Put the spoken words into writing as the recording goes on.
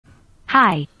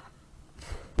Hi.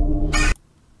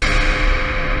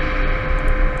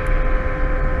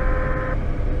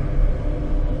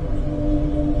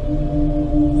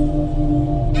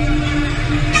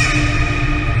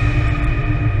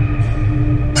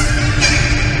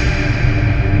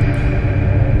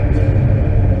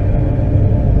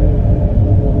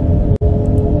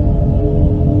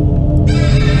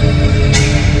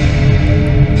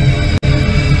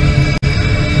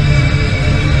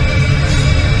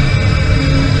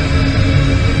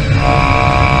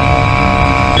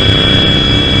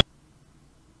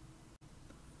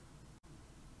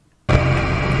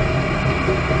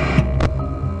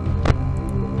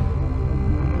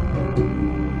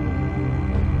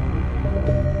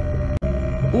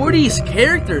 Who are these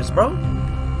characters, bro?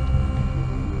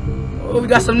 Oh, we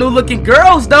got some new looking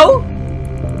girls, though.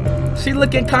 She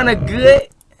looking kind of good.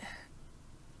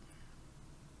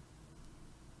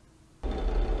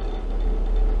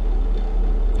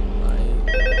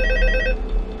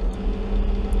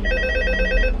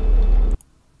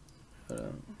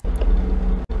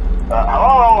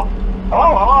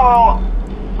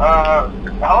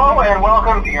 Hello and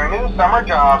welcome to your new summer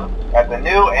job at the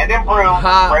new and improved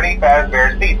Freddy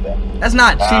Fazbear's Pizza. That's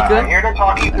not Chica. I'm here to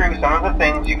talk you through some of the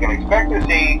things you can expect to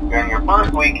see during your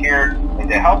first week here and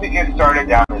to help you get started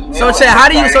down this new So Chad, how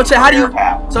do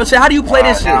you play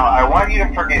this shit? Now, I want you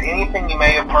to forget anything you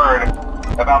may have heard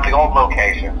about the old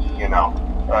locations, you know.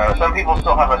 Some people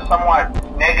still have a somewhat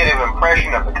negative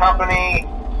impression of the company.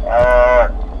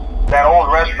 That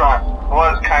old restaurant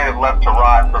was kind of left to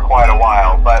rot for quite a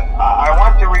while, but I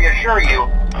want to reassure you,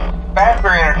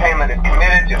 Fazbear Entertainment is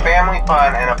committed to family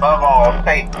fun and above all,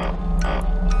 safety.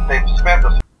 They've spent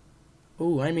the...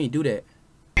 Ooh, I didn't mean do that.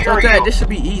 So Chad, this should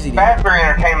be easy then. Fazbear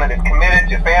Entertainment is committed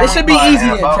to family This should be fun easy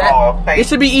and then, above all, Chad. safety. This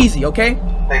should be easy, okay?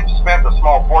 They've spent a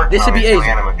small fortune This should be on easy.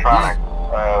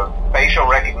 animatronics, facial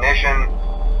recognition,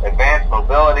 advanced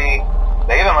mobility.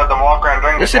 They even let them walk around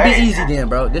during the day. This should be easy then,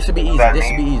 bro. This should be easy. This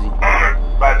should be easy.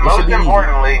 But most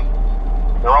importantly,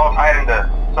 they're all tied into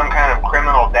some kind of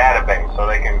criminal database so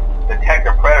they can detect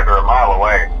a predator a mile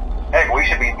away. Heck, we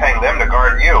should be paying them to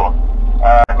guard you.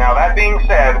 Now that being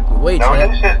said, no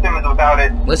new system is without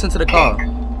its Listen to the call.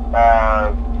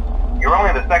 You're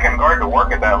only the second guard to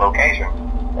work at that location.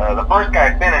 The first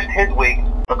guy finished his week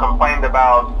but complained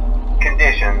about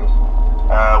conditions.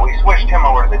 We switched him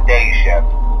over to the day shift.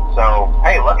 So,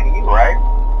 hey, lucky you, right?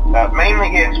 Mainly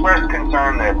he expressed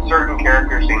concern that certain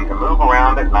characters seem to move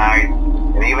around at night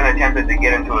and even attempted to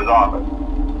get into his office.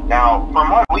 Now,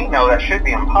 from what we know, that should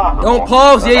be impossible. Don't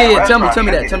pause. Yeah. Tell me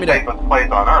that. Tell me that.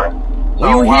 Place on Earth. When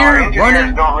you were here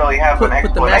running, don't really have an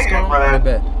explanation for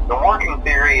this. The working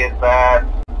theory is that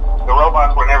the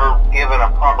robots were never given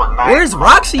a proper night. Where's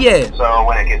Roxy at? So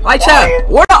when it gets like, quiet,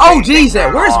 where the OGs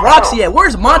at? Where's Roxy at?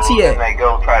 Where's Monty at? And they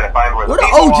go try to find where the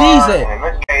people OGs are, at? and in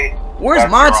this case, where's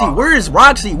Monty? Where's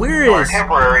Roxy? Where's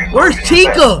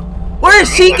Chica? Where's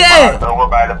Chica at? Over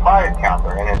by the prize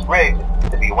counter, and it's rigged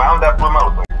to be wound up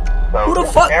remotely. So who the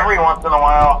fuck? Every once in a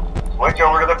while, switch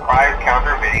over to the prize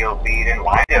counter video feed and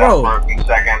wind it up for a few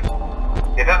seconds.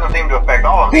 It doesn't seem to affect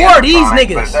all of them. Who are these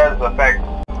niggas? But it does affect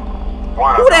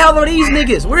one Who of the hell are these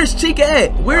niggas? Where's Chica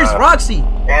at? Where's Roxy?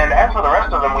 And as for the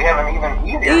rest of them, we have an even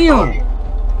easier solution.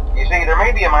 You see, there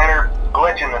may be a minor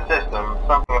glitch in the system,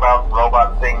 something about the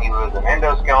robot seeing you as an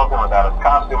endoskeleton without his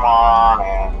costume on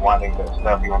and wanting to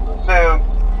stuff you into a suit.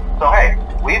 So hey,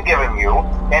 we've given you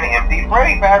an empty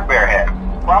Freddy Fazbear head.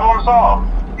 Problem solved.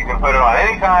 You can put it on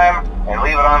any time and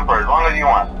leave it on for as long as you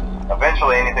want.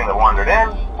 Eventually anything that wandered in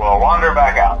will wander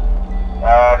back out.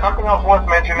 Something else worth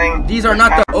mentioning. These are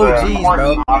not the OGs,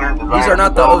 bro. These are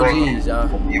not the OGs,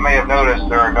 You may have noticed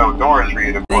there are no doors for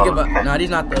you to close. Think about no,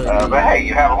 these not the OGs. But hey,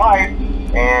 you have a light,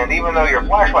 and even though your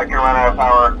flashlight can run out of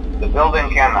power, the building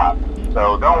cannot.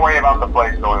 So don't worry about the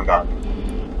place going dark.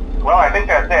 Well, I think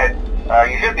that's it.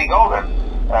 You should be golden.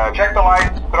 Check the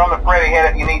lights, put on the Freddy head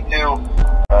if you need to.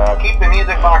 Keep the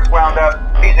music box wound up.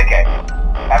 Piece of cake.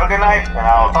 Have a good night, and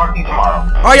I'll talk to you tomorrow.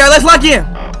 Alright, y'all, let's lock in.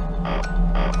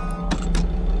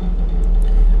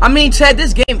 I mean, Chad,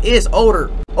 this game is older,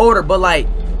 but like,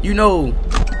 you know,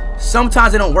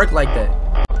 sometimes it don't work like that.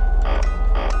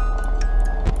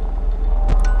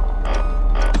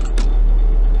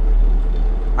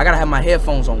 I gotta have my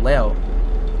headphones on loud.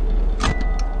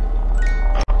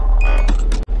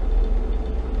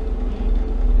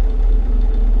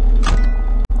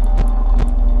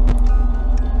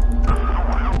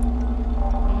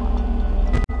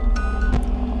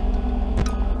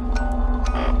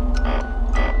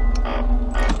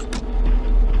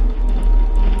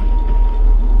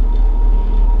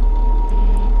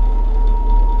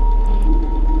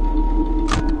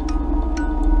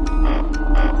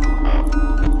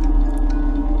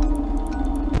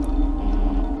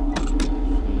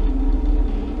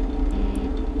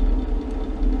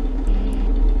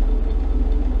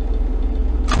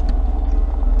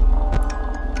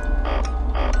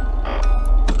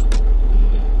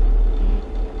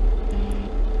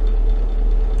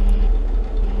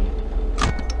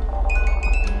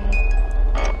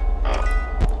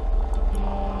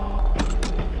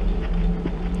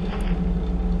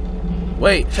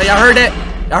 Wait, so y'all heard that?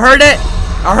 Y'all heard that?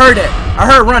 I heard that. I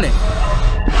heard running.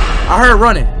 I heard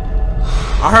running.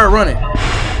 I heard running.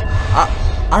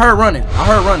 I heard running. I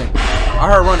heard running.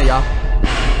 I heard running, y'all.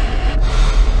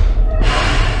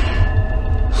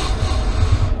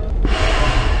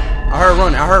 I heard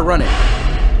running. I heard running.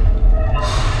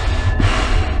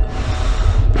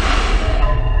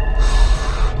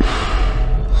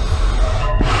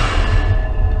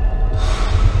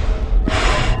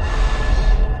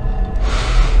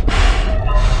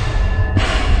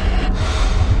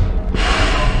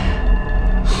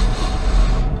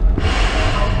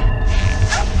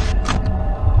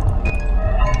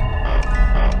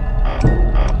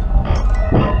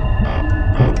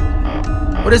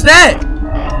 What is that?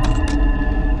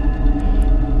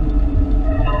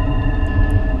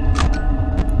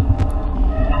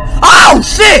 Oh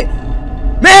shit!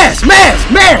 Mask! Mask!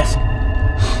 Mask!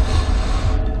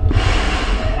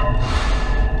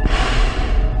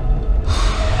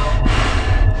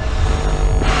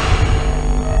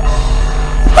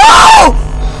 Oh!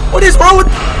 What is wrong with?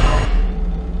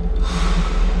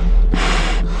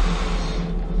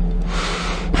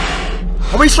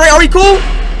 Are we straight? Are we cool?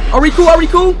 Are we cool? Are we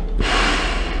cool?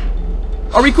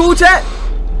 Are we cool, chat?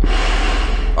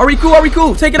 Are we cool? Are we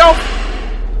cool? Take it off.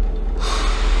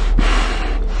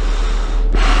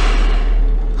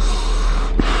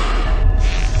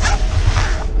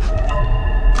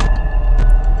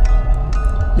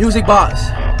 Music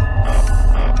box.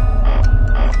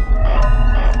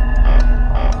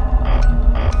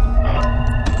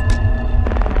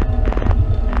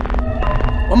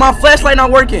 Well, my flashlight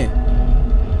not working.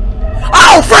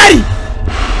 Oh, Freddy!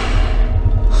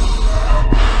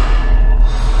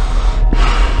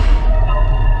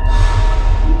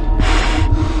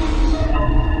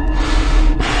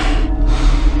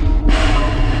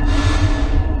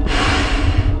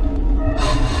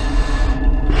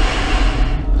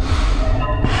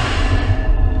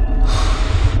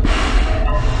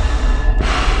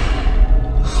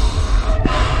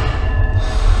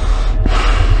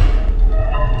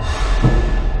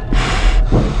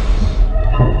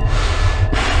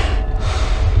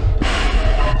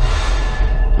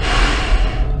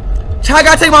 I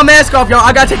gotta take my mask off, y'all.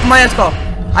 I gotta take my mask off.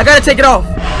 I gotta take it off.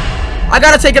 I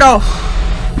gotta take it off.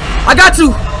 I got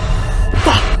to.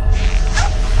 Fuck.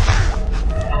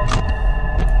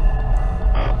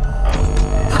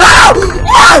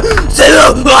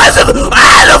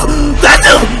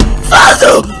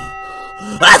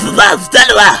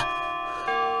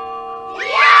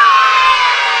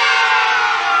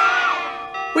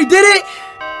 We did it.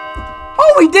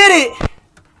 Oh, we did it.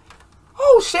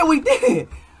 Oh shit, we did it.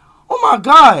 Oh my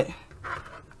god.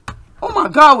 Oh my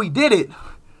god, we did it.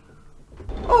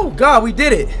 Oh god, we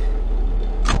did it.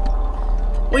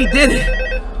 We did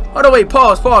it. Hold on, wait,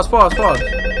 pause. Hold on,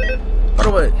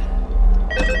 wait.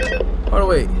 Hold on,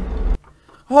 wait.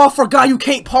 Oh, I forgot you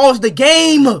can't pause the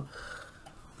game.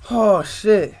 Oh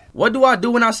shit. What do I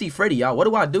do when I see Freddy, y'all? What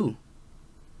do I do?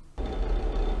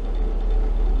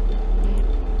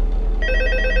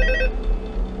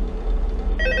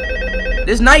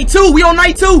 This night 2. We on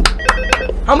night 2.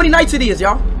 How many nights it is,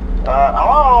 y'all?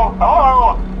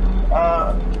 Hello?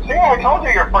 See, I told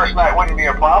you your first night wouldn't be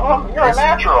a problem. You're a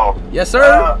natural. Yes,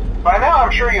 sir. By now,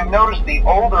 I'm sure you've noticed the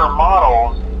older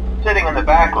models sitting in the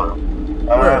back room.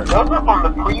 Those are from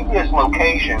the previous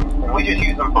location, and we just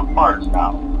use them for parts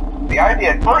now. The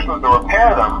idea at first was to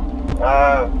repair them.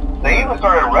 They even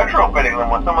started retrofitting them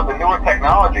with some of the newer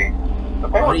technology.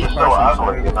 But they were just so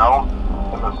ugly, you know?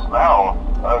 And the smell.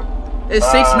 It's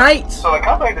 6 nights. So the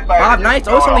company decided 5 nights.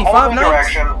 Oh, it's only 5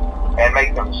 nights. And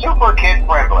make them super kid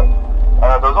friendly.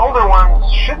 Those older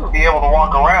ones shouldn't be able to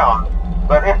walk around,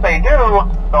 but if they do,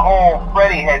 the whole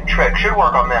Freddy head trick should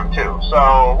work on them too.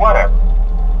 So whatever.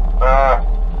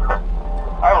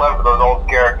 I loved those old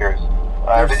characters.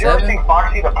 Did you ever see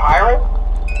Foxy the Pirate?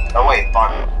 Oh wait,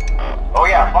 Foxy. Oh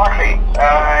yeah, Foxy.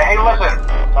 Hey, listen.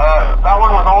 That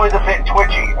one was always a bit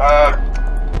twitchy.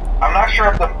 I'm not sure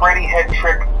if the Freddy head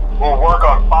trick will work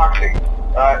on Foxy.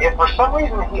 If for some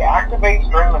reason he activates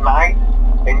during the night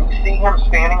and you see him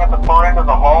standing at the far end of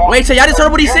the hall, wait, so y'all just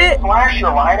heard what he said? Flash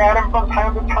your light at him from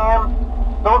time to time.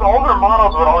 Those older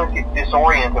models would always get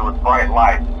disoriented with bright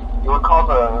lights. It would cause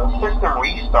a system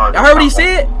restart. Y'all heard what he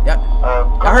said?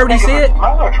 Y'all heard what he said?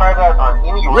 I'm gonna try that on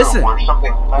any room where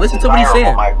something listen to what he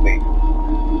said. Might be.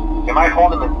 It might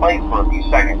hold him in place for a few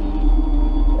seconds.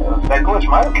 That glitch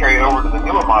might have carried over to the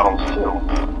newer models too.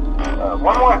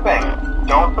 One more thing.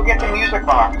 Don't forget the music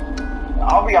box.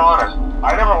 I'll be honest,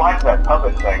 I never liked that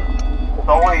puppet thing. It's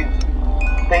always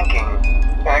thinking,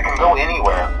 and it can go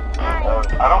anywhere.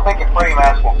 I don't think a Freddy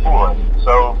mask will fool it,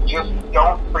 so just don't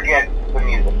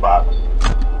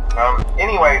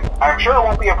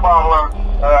be a problem.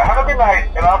 Have a good night,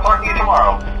 and I'll talk to you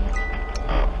tomorrow.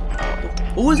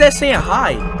 Who was that saying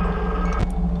hi?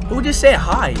 Who just said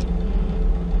hi?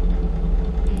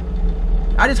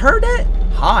 I just heard that?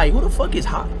 Hi. Who the fuck is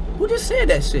hi? Who just said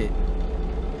that shit?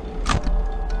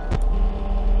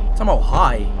 Talking about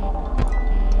hi.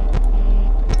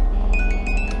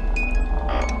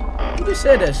 Who just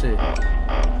said that shit?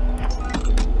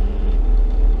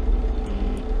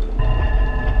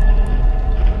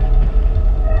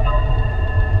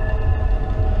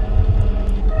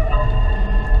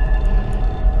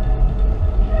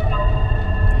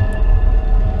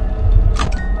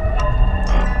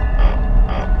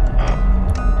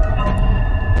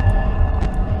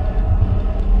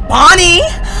 Bonnie,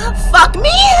 fuck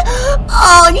me?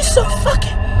 Oh, you so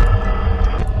fucking.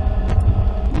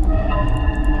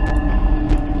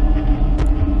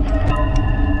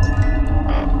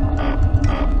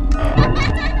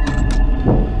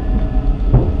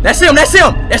 That's him. That's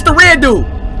him. That's the red dude.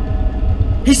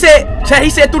 He said, Chad, he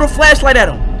said through the flashlight at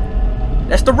him.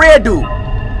 That's the red dude.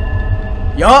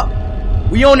 Yup.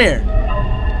 We on there.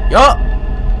 Yup.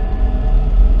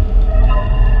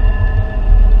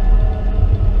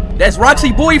 That's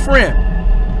Roxy's boyfriend.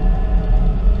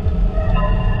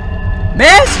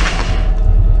 Mask?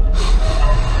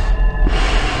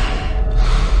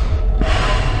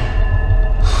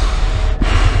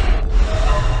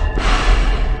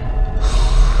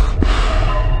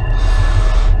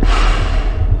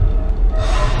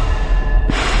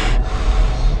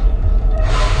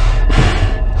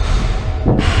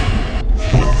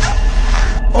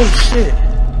 Oh shit.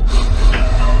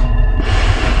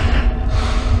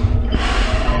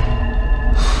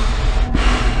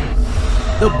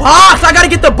 The box! I gotta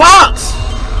get the box!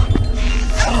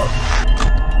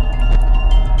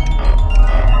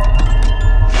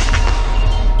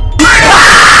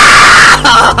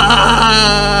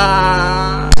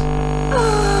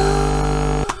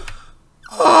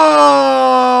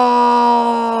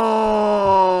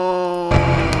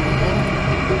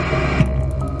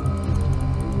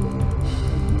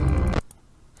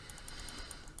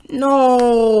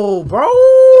 No, bro.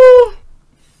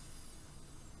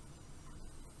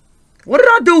 What did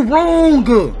I do wrong?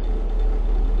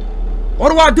 What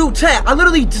do I do, chat? I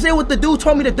literally said what the dude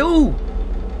told me to do.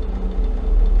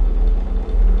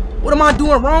 What am I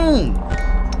doing wrong?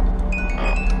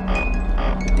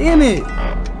 Damn it.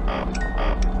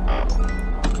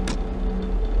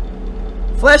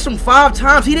 Flashed him 5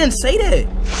 times. He didn't say that.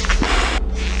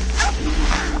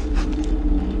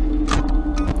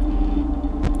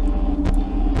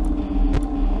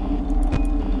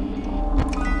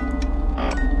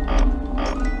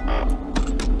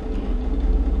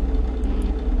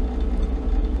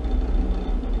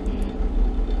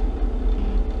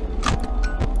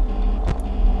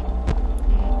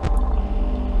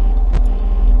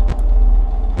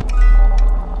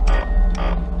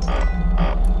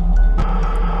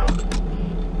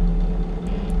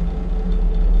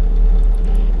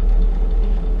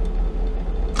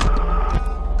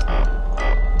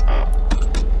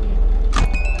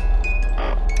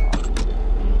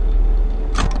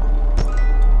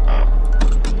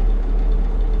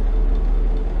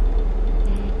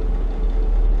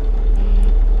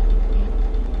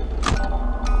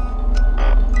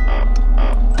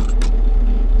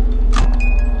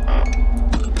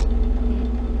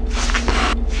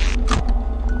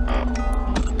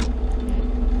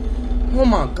 Oh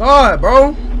my god,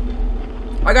 bro.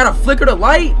 I gotta flicker the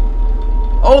light?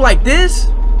 Oh, like this?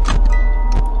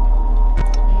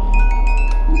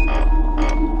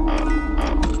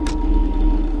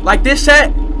 Like this,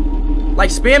 chat?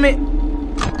 Like spam it?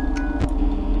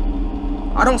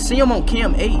 I don't see him on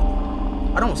cam 8.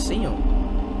 I don't see him.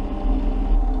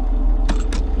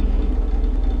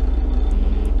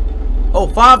 Oh,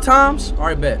 5 times?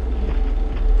 Alright, bet.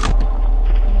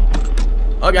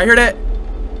 Okay, I hear that.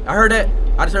 I heard that.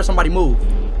 I just heard somebody move.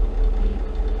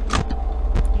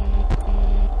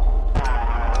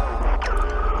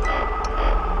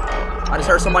 I just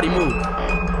heard somebody move.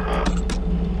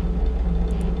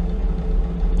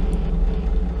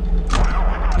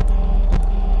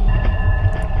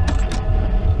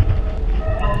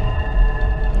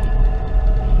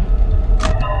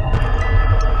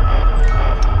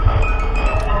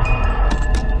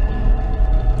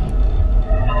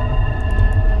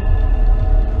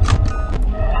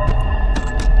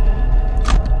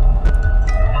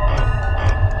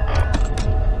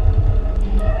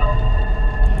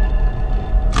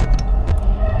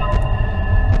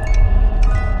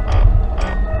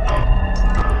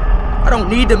 I don't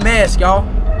need the mask, y'all.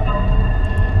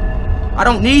 I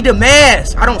don't need the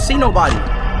mask. I don't see nobody.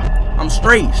 I I'm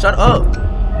straight. Shut up.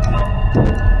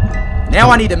 Now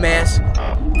I need a mask.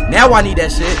 Now I need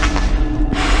that shit.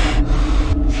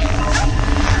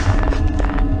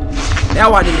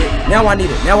 Now I need it. Now I need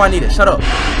it. Now I need it. Shut up.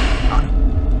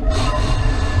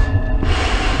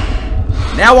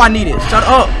 Now I need it. Shut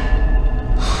up.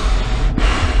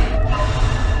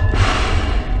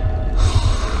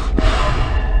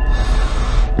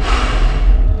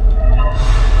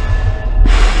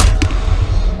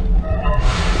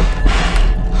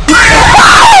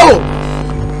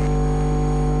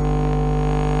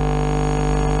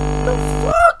 The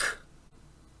fuck?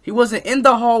 He wasn't in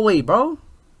the hallway, bro.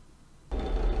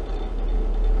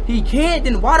 He can't.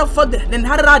 Then why the fuck? Then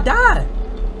how did I die?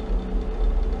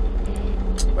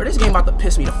 Bro, this game about to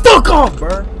piss me the fuck off,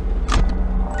 bro.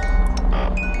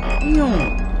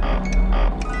 Damn.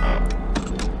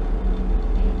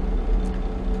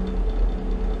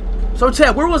 So,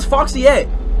 chat, where was Foxy at?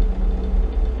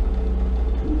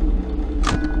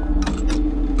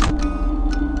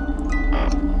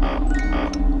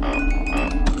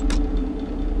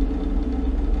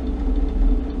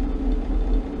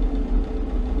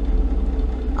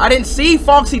 I didn't see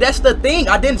Foxy. That's the thing.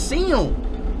 I didn't see him.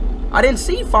 I didn't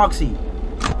see Foxy.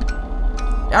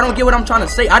 I don't get what I'm trying to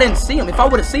say. I didn't see him. If I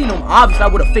would have seen him, obviously I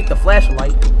would have fixed the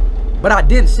flashlight. But I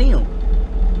didn't see him.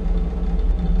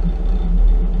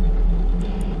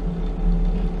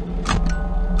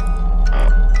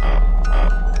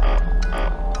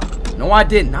 No, I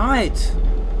did not.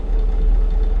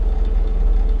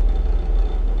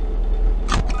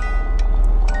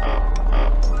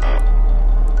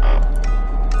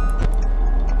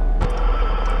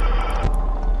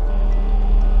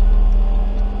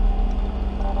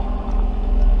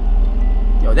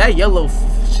 That yellow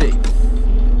shit.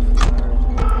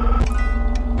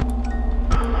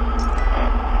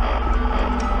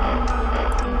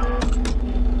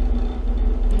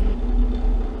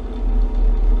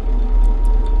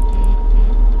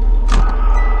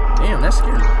 Damn, that's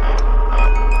scary.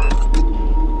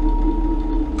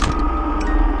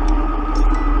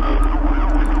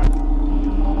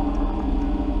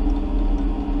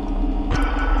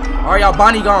 Alright, y'all,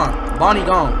 Bonnie gone. Bonnie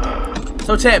gone.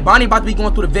 So chat, Bonnie about to be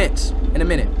going through the vents in a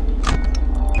minute.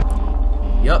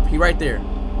 Yup, he right there.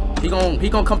 He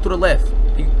gonna come through the left.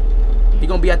 He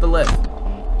gonna be at the left.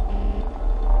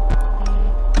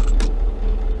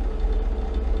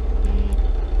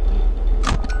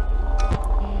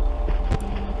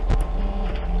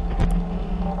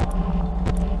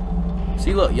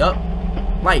 See, look, yup.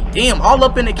 Like, damn, all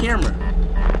up in the camera.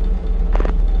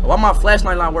 Why my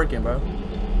flashlight not working, bro?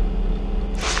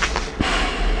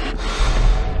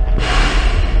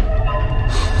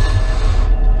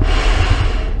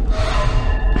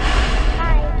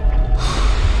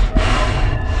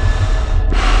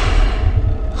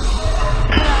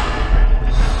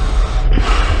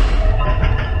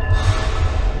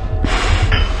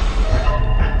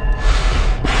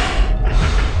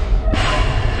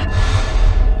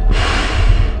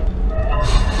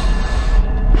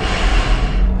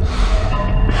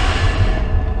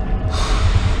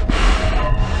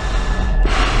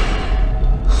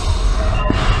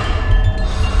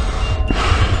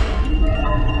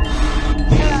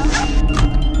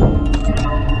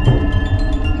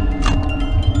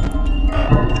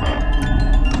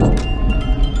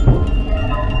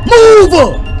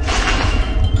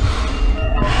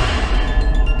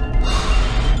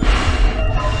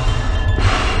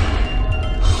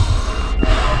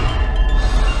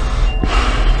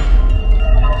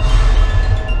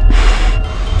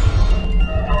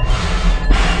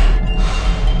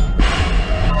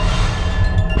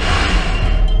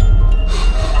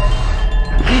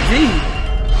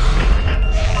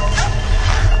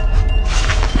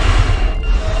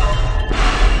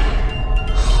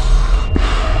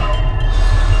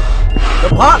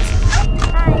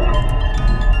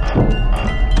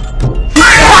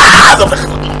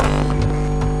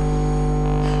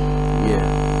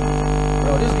 Yeah.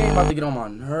 Bro, this game about to get on my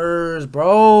nerves,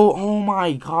 bro. Oh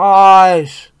my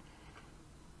gosh.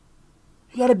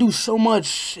 You gotta do so much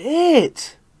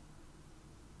shit.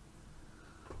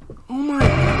 Oh my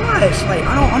gosh. Like,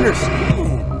 I don't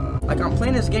understand. Like, I'm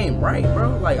playing this game right,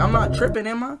 bro. Like, I'm not tripping,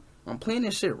 am I? I'm playing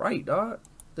this shit right, dog.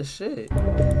 The shit. Come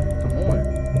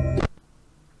on.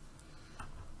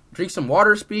 Drink some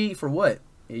water, Speed? For what?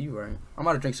 Yeah, you right. I'm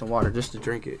about to drink some water just to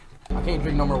drink it. I can't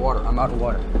drink no more water. I'm out of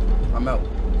water. I'm out.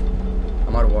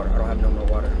 I'm out of water. I don't have no more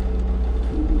water.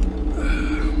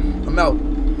 I'm out.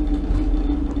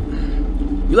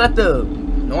 You let the...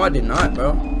 No, I did not,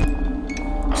 bro.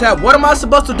 Chat, what am I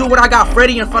supposed to do when I got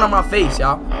Freddy in front of my face,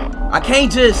 y'all? I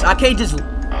can't just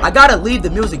I gotta leave the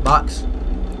music box.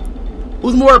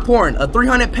 Who's more important, a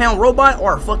 300-pound robot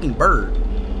or a fucking bird?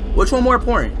 Which one more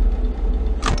important?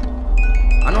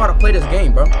 I know how to play this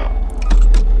game, bro.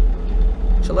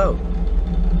 Chill out.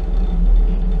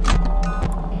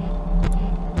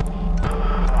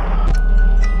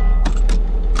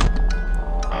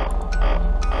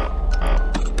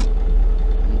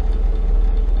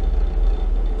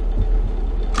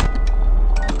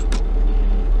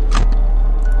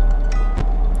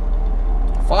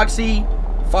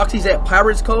 Foxy's at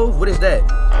Pirates Cove? What is that?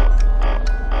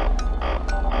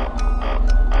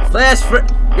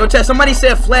 Yo, chat, somebody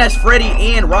said Flash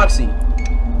Freddy and Roxy.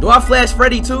 Do I Flash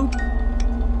Freddy too?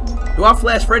 Do I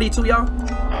Flash Freddy too, y'all?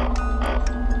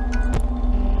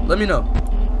 Let me know.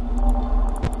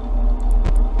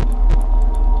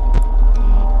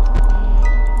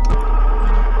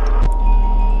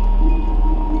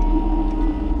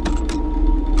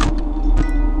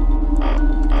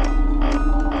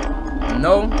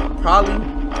 No, probably.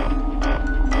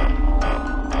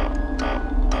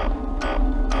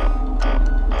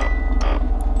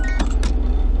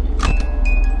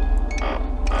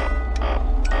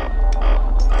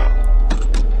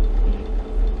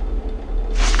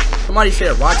 Somebody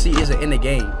said Roxy isn't in the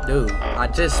game. Dude,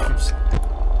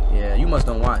 yeah, you must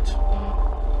don't watch.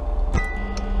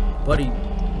 Buddy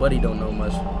don't know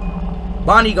much.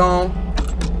 Bonnie gone.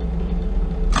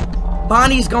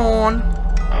 Bonnie's gone.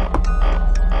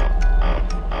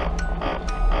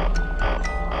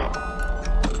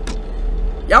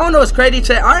 Y'all don't know what's crazy,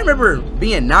 chat. I remember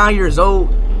being 9 years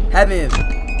old, having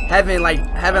like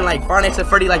Five Nights at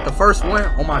Freddy, like the first one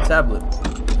on my tablet.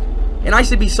 And I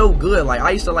used to be so good. Like,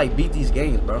 I used to like beat these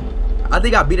games, bro. I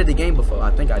think I beat the game before.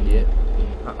 I think I did.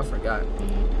 I forgot.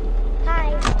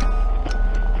 Hi.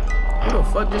 Who the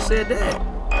fuck just said that?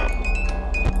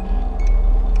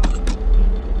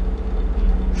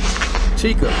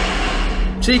 Chica.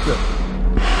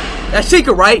 That's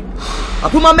Chica, right? I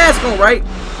put my mask on, right?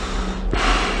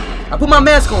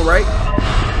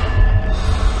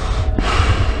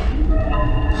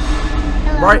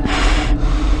 Hello. Right?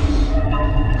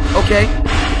 Okay.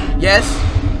 Yes.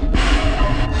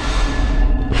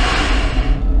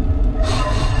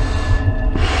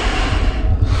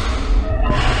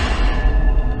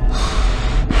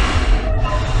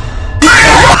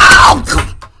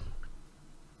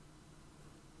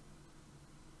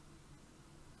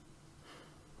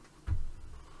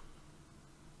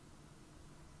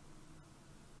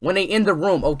 When they in the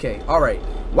room, okay, all right.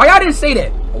 Why y'all didn't say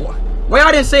that?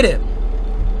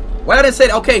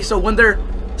 Okay, so when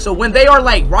they are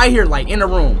like right here, like in the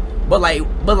room, but like,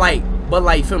 feel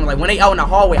me? Like when they out in the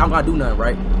hallway, I'm gonna do nothing,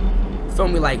 right? Feel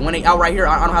me? Like when they out right here,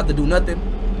 I don't have to do nothing.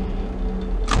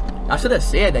 I should have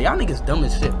said that. Y'all niggas dumb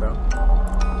as shit, bro.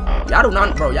 Y'all do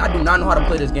not know how to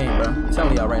play this game, bro. I'm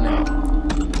telling y'all right now.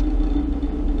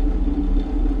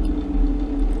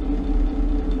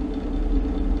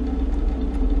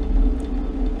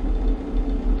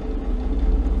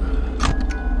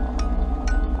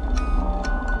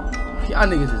 Y'all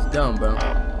niggas is dumb, bro.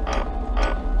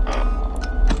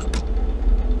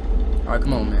 Alright,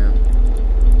 come on, man.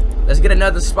 Let's get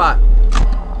another spot.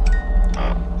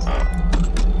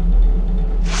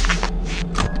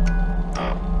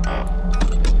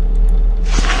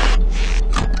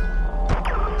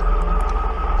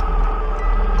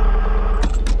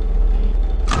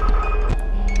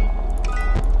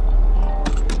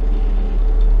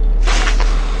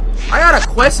 I got a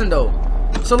question, though.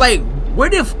 So, like, where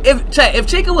did if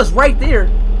Chica was right there,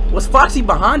 was Foxy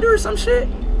behind her or some shit?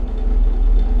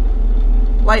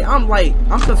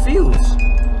 I'm confused.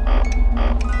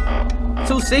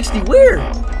 260 where?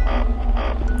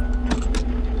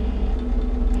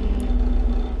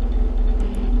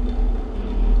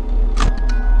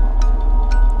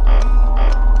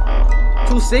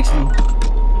 $260.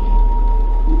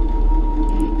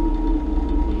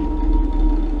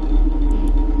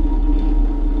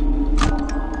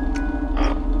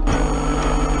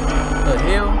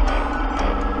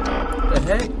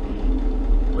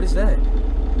 What is that?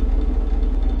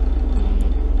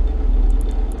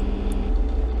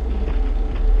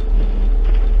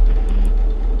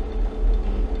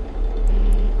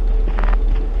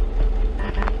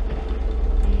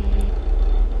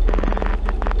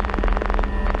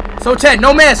 So Chad,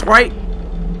 no mask, right?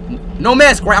 No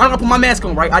mask, right? I don't have to put my mask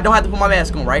on, right? I don't have to put my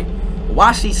mask on, right?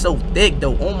 Why she so thick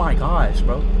though? Oh my gosh,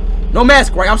 bro. No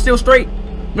mask, right? I'm still straight.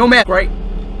 No mask, right?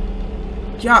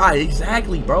 Yeah,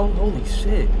 exactly, bro. Holy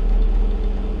shit.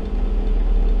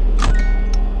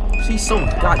 She's so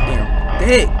goddamn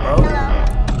thick, bro.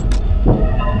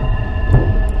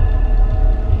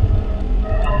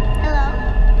 Hello.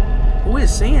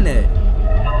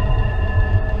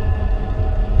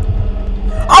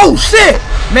 Oh shit!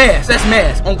 Mask, that's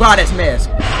mask. On God, that's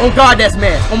mask. On God, that's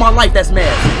mask. On my life, that's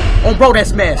mask. On bro,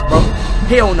 that's mask, bro.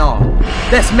 Hell no.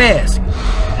 That's mask.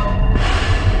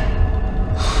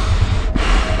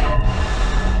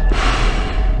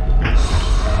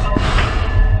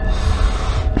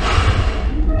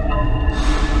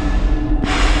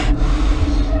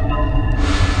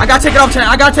 I gotta take it off, Chan.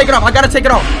 I gotta take it off. I gotta take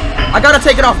it off. I gotta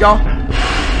take it off, y'all.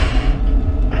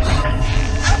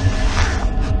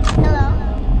 Hello.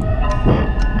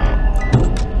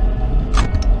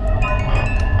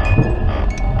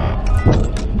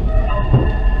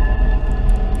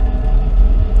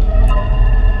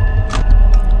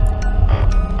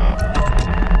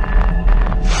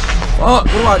 Fuck,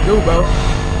 what do I do, bro?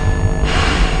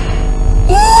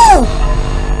 Woo!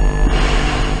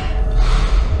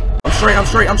 I'm straight.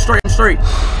 I'm straight.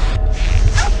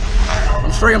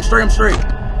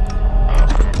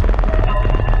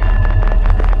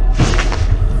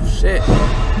 Shit.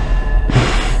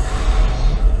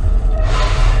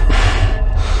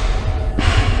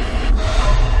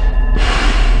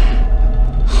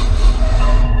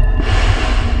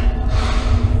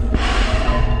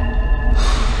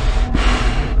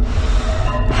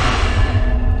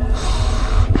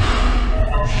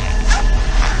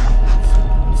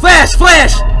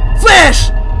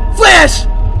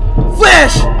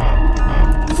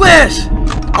 Flash!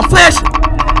 I'm flashing!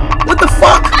 What the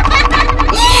fuck?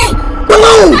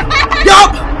 Balloon!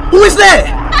 Yup! Who is that?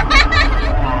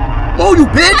 Oh, you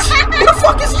bitch! Who the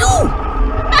fuck is you?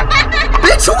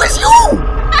 Bitch, who is you?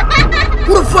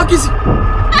 Who the fuck is...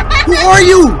 Who are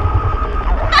you?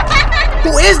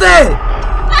 Who is that?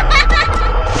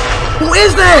 Who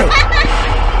is that?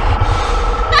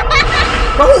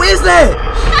 Bro, who is that?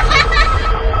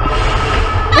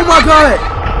 Oh my god!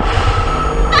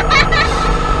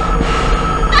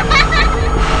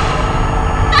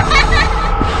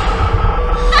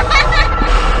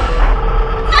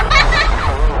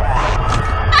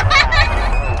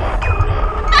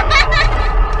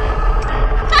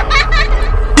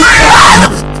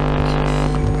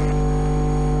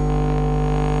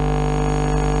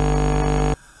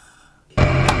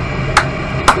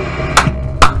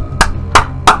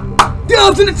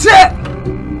 In the chat.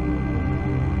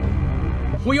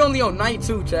 We only on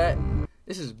 92, chat.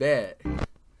 This is bad.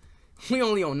 We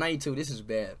only on 92. This is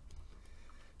bad.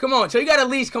 Come on, chat. You gotta at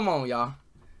least come on, y'all.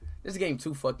 This game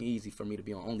too fucking easy for me to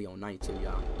be on only on 92,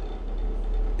 y'all.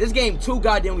 This game too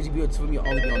goddamn easy for me to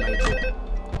only be on 92.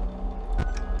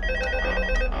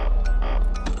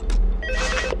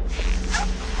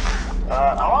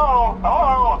 Hello?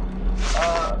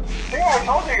 See, I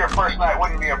told you your first night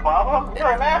wouldn't be a problem.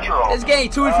 You're a natural. This game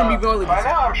too easy for me to only by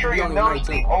now, I'm sure you've noticed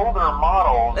the older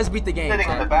models. Let's beat the game, sitting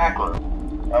in the back room.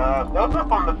 Those are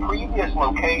from the previous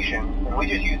location, and we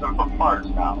just use them for parts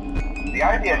now. The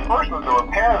idea at first was to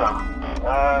repair them.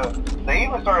 They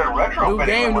even started retrofitting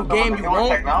them with some of the newer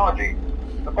technology,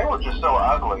 but they were just so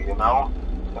ugly, you know,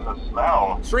 and the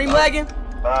smell. Stream lagging?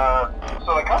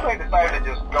 So the company decided to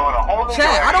just go in a whole new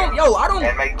direction. I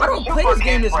don't play this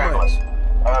game this much.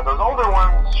 Those older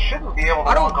ones shouldn't be able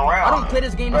to walk around. I don't play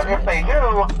this game this much. But if they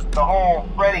do, the whole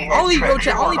Freddy head only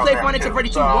play Financial Freddy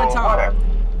 2 one time.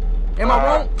 Am I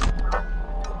wrong?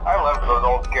 I love those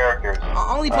old characters.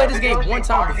 I only played this game one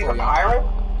time before, y'all.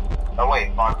 Oh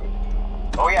wait, Foxy.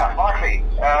 Oh yeah, Foxy.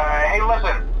 Hey,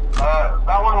 listen.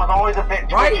 That one was always a bit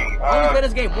twitchy. Right? I only played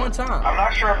this game one time. I'm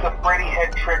not sure if the Freddy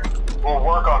head trick will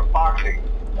work on Foxy.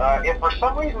 If for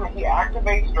some reason he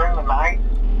activates during the night,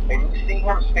 and you see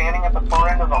him standing at the far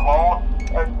end of the hall,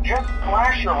 just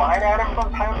flash your light at him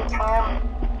from time to time.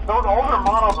 Those older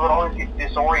models would always get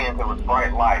disoriented with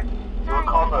bright lights. It would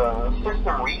cause a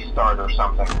system restart or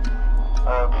something.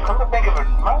 Come to think of it,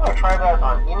 you might want to try that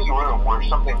on any room where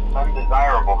something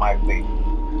undesirable might be.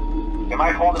 It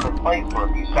might hold him in place for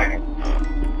a few seconds.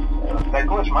 That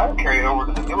glitch might have carried over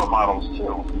to the newer models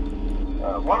too.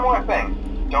 One more thing,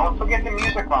 don't forget the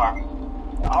music box.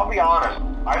 I'll be honest,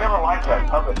 I never liked that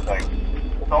puppet thing.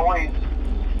 It's always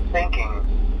thinking,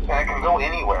 and it can go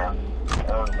anywhere.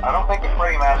 I don't think the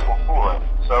Freddy mask will fool it,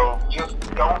 so just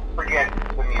don't forget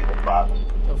the music box.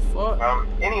 The fuck?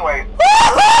 Anyway,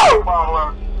 no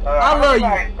problem. I love you.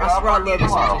 I swear I love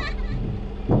this game.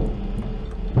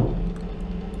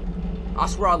 I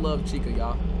swear I love Chica,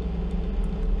 y'all.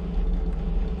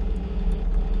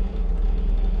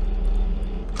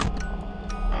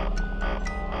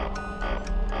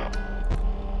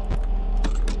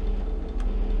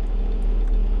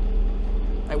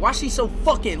 Like, why she so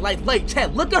fucking like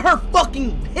Chad? Look at her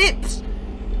fucking hips.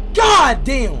 God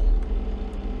damn.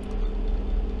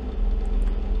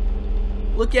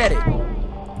 Look at it.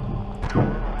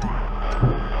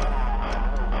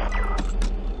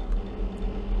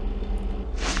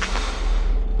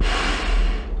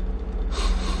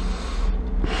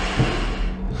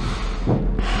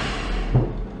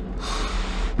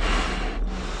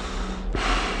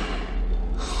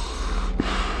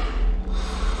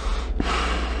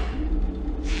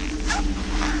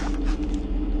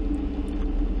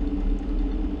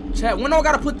 Chat, when do I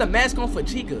gotta put the mask on for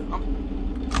Chica?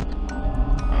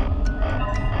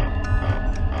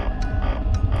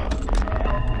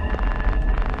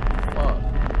 Fuck.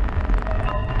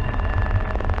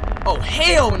 Oh,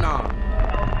 hell nah.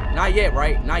 Not yet,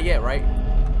 right? Not yet, right?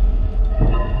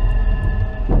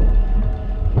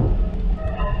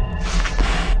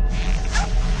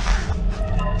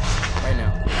 Right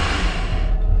now.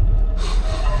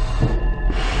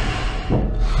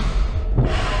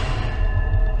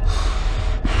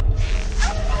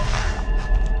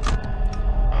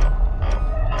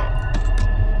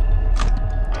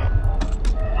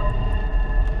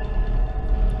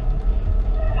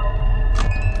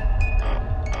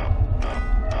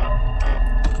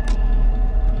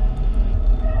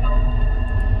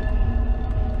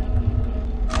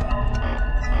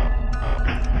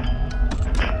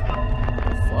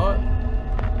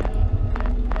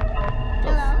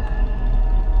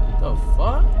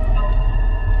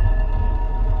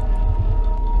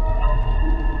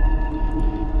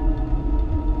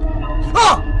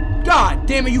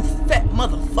 Damn it, you fat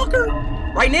motherfucker!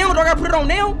 Right now? Do I gotta put it on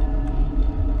now?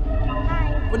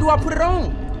 Hi. When do I put it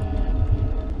on?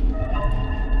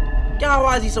 God,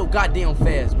 why is he so goddamn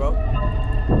fast, bro?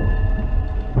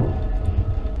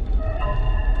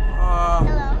 Hello.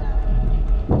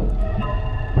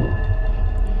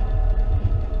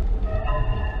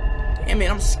 Damn it,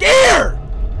 I'm scared!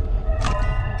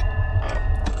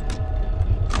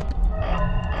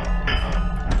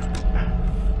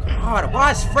 God,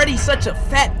 why is Freddy such a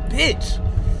fat bitch?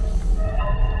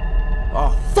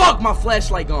 Oh, fuck, my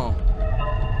flashlight gone.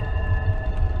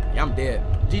 Yeah, I'm dead.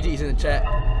 GG's in the chat.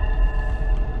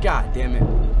 God damn it.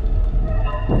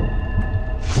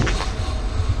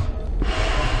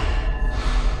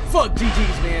 Fuck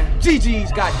GG's, man.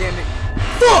 GG's, god damn it.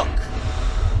 Fuck!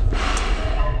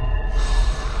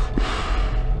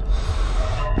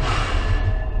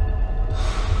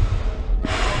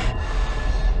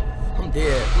 I'm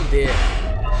dead. I'm dead.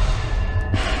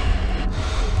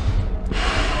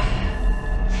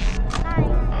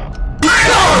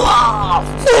 Oh,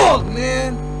 fuck,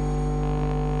 man.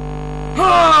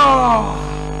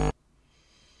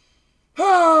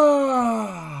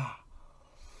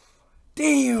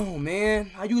 Damn,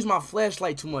 man. I use my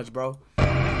flashlight too much, bro.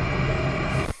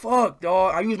 Fuck,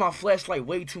 dog. I use my flashlight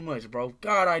way too much, bro.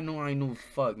 God, I knew.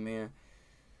 Fuck, man.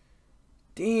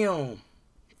 Damn.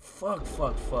 Fuck.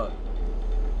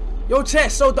 Yo,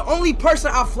 chat, so the only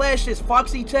person I flashed is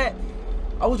Foxy, chat.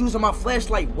 I was using my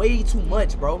flashlight way too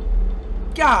much, bro.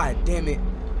 God damn it.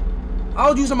 I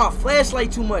was using my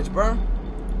flashlight too much, bro.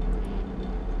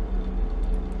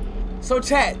 So,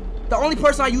 chat, the only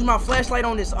person I use my flashlight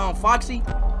on is Foxy.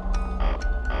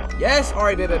 Yes?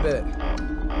 Alright, bet.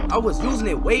 I was using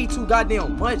it way too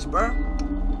goddamn much, bro.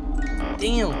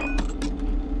 Damn.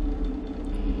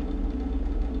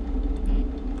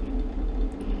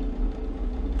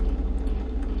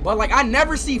 But, like, I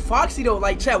never see Foxy, though.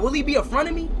 Like, chat, will he be in front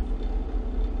of me?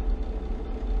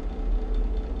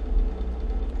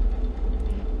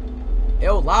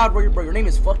 L live, bro, your name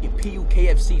is fucking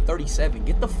PUKFC37.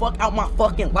 Get the fuck out my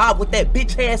fucking live with that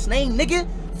bitch ass name, nigga.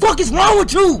 Fuck is wrong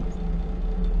with you?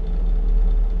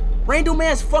 Random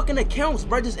ass fucking accounts,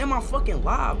 bro, just in my fucking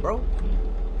live, bro.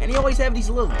 And he always have these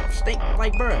little stink,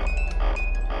 like, bro.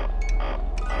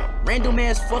 Random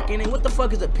ass fucking name. What the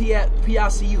fuck is a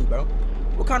PICU, bro?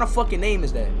 What kind of fucking name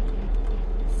is that?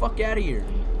 Fuck out of here.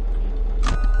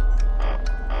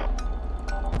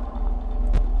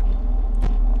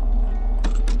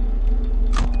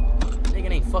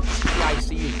 Ain't fucking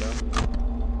PICU, bro.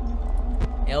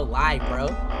 L live, bro.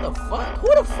 What the fuck? Who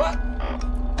the fuck?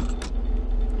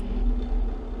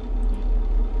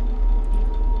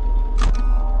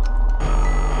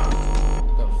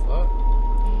 The fuck?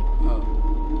 Oh.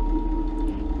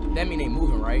 That mean they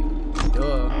moving, right?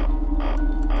 Duh.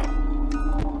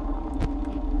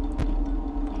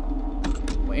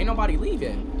 Well, ain't nobody leave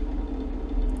yet.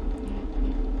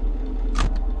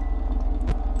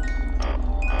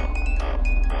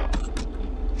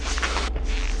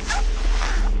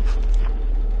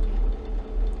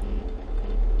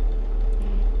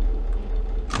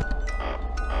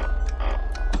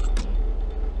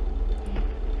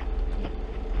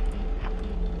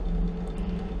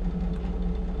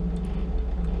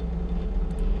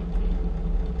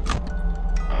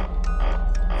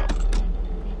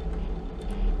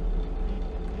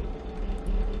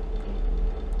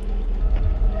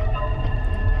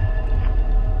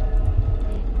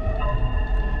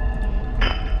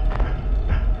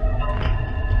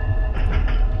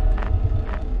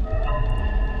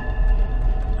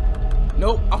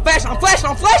 Nope, I'm flashing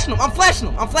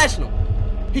him.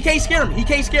 He can't scare me. He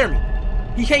can't scare me.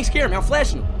 He can't scare me. I'm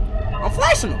flashing him. I'm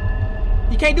flashing him.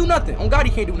 He can't do nothing. On God,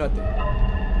 he can't do nothing.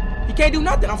 He can't do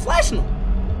nothing. I'm flashing him.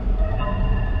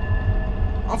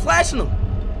 I'm flashing him.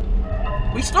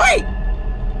 We straight.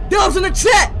 Dubs in the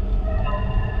chat.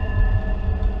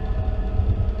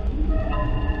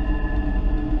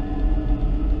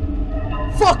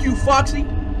 Fuck you, Foxy.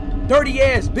 Dirty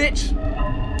ass bitch.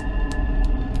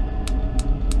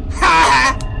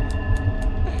 Ha!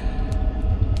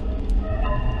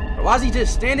 Why's he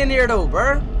just standing there though,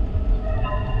 bruh?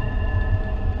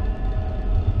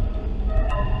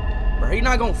 Bruh, he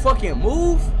not gonna fucking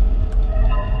move?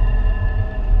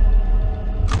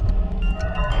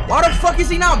 Why the fuck is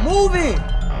he not moving?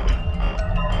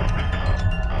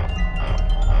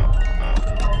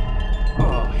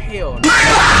 Oh, hell no.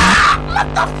 What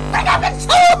the frick happened to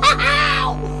him?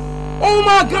 Oh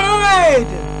my god!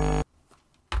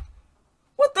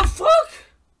 What the fuck?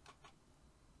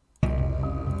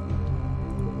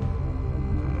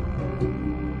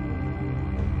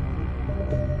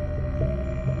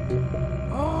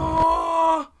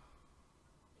 Oh,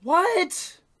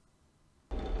 what?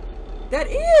 That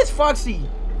is Foxy.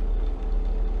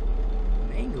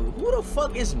 Mango. Who the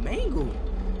fuck is Mango?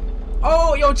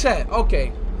 Oh, yo, chat.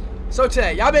 Okay. So,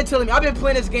 chat, y'all been telling me, I've been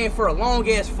playing this game for a long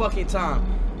ass fucking time.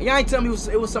 And y'all ain't telling me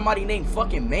it was somebody named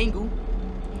fucking Mango.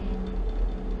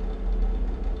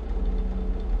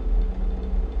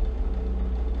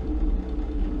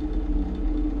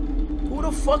 Who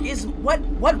the fuck is, what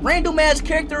random ass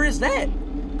character is that?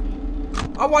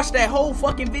 I watched that whole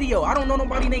fucking video. I don't know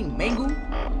nobody named Mango.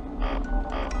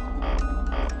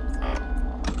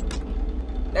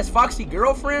 That's Foxy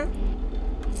girlfriend?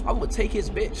 I would take his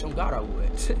bitch. Oh God, I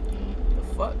would. The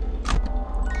fuck?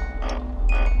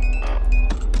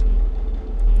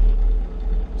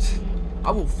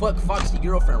 I will fuck Foxy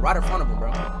girlfriend right in front of him,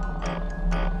 bro.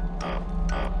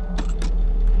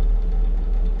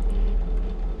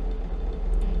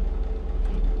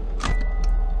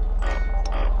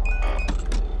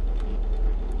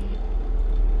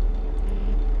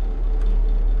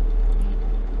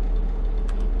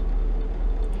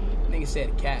 Nigga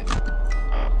said cat.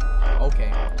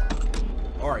 Okay.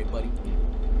 Alright, buddy.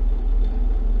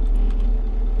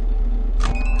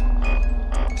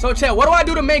 So, chat, what do I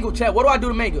do to Mango, chat? What do I do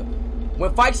to Mango?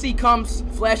 When Foxy comes,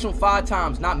 flash him 5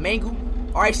 times, not Mango.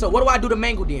 Alright, so what do I do to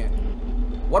Mango then?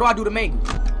 What do I do to Mango?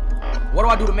 What do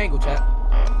I do to Mango, chat?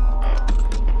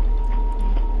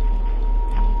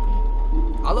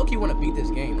 I low-key want to beat this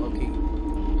game, low-key.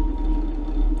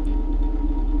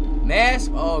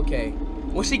 Mask? Oh, okay.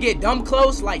 When she get dumb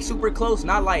close, like super close,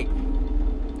 not like...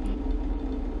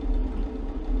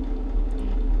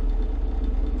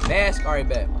 Mask? Alright,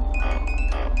 bet.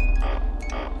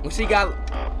 When she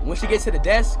gets to the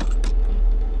desk.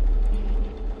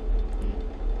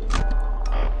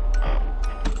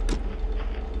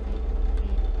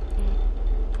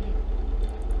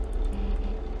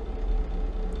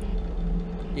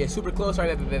 Yeah, super close.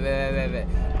 Alright, bet.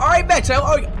 Alright, bet, chat.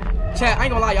 Oh, chat, I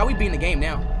ain't gonna lie, y'all. We beating the game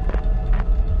now.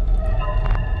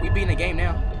 We beating the game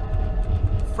now.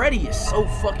 Freddy is so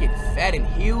fucking fat and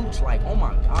huge. Like, oh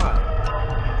my god.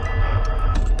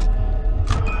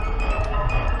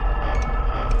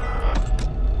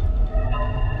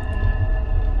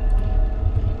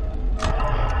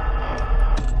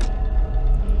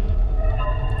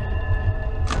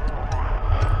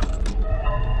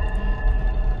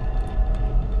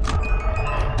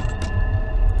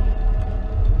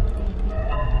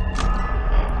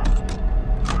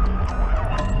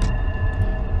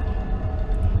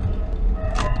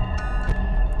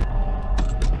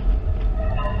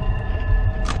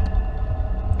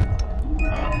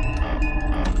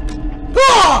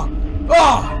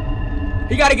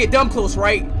 He gotta get dumb close,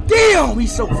 right? Damn,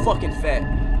 he's so fucking fat.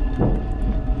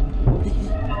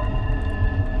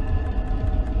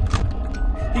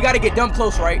 He gotta get dumb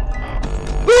close, right?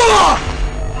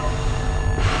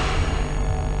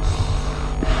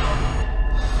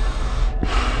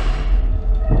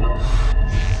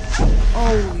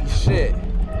 Holy shit.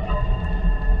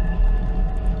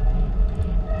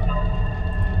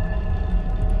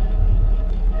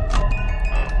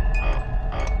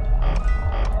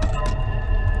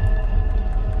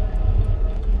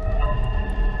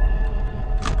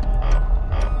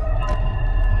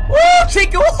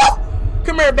 Chica,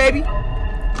 come here, baby.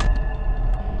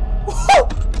 Woo!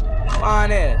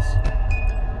 Fine ass.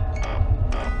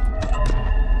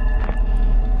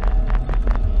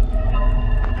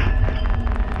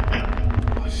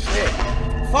 Oh shit.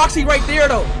 Foxy right there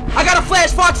though. I gotta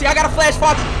flash Foxy. I gotta flash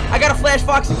Foxy. I gotta flash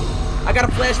Foxy. I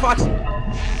gotta flash Foxy.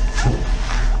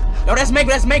 Yo, that's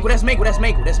Mango. That's Mango. That's Mango. That's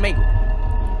Mango. That's Mango.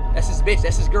 That's his bitch.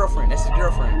 That's his girlfriend. That's his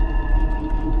girlfriend.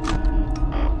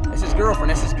 That's his girlfriend.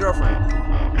 That's his girlfriend.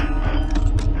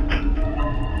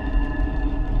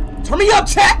 Turn me up,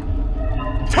 chat.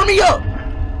 Turn me up.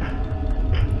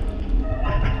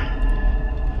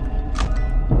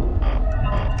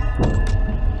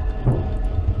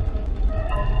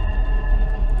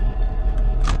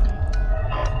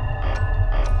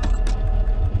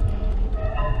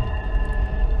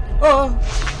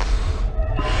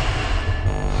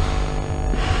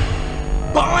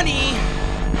 Bonnie!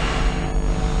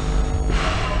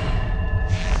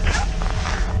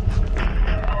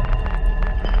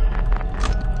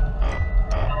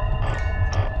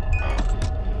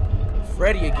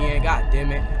 Freddy again, god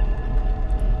damn it.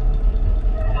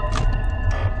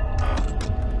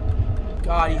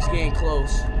 God, he's getting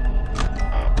close.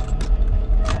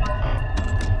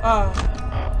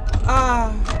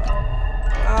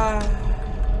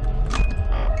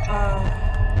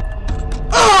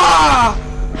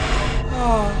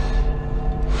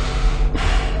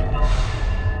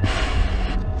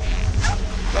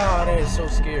 God, that is so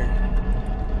scary.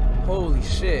 Holy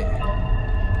shit.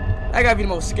 That gotta be the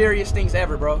most scariest things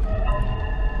ever, bro.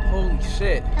 Holy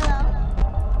shit. Hello.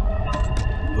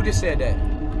 Who just said that?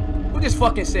 Who just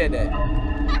fucking said that?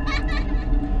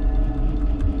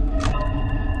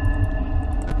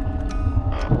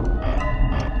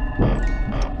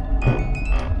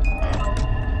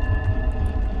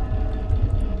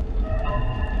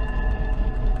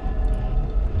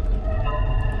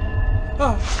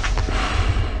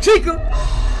 Chica!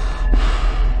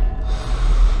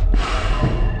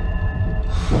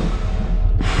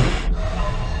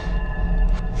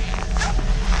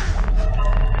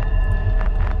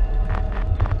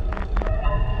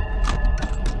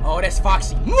 Oh, that's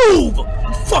Foxy. Move!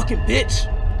 You fucking bitch!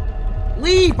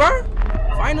 Leave, bro!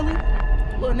 Finally,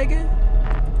 little nigga.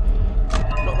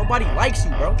 No, nobody likes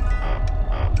you, bro.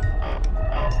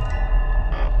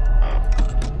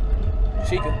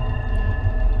 Chica.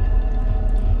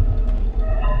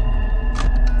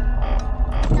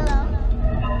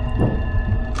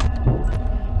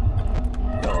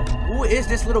 Who is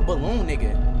this little balloon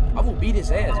nigga? I will beat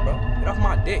his ass, bro. Get off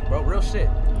my dick, bro. Real shit.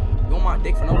 You on my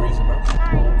dick for no reason, bro.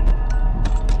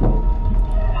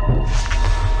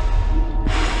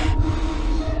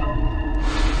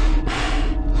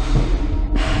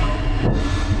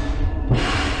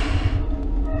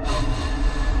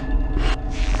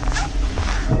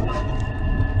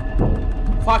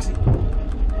 Foxy.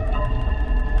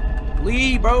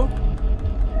 Leave, bro.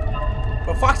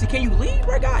 Bro, Foxy, can you leave,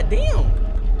 bro? God damn.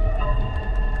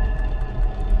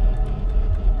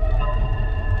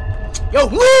 Yo,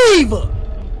 leave!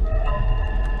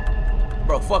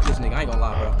 Bro, fuck this nigga. I ain't gonna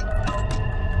lie, bro.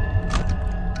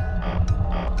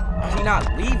 Why's he not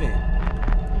leaving?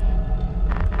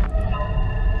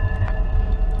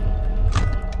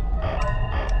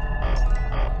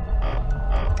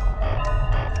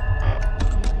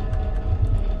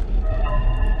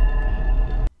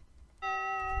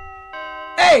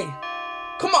 Hey!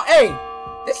 Come on, hey!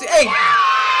 This is easy!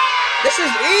 This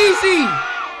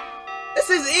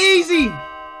is easy!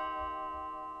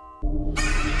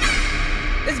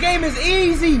 This game is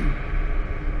easy!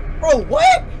 Bro,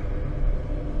 what?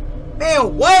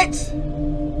 Man, what?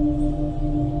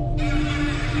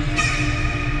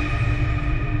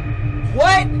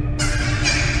 What?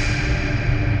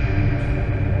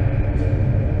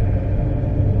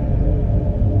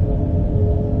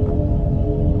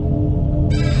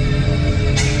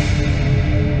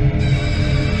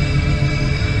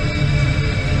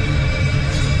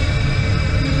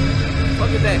 What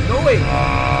is that noise?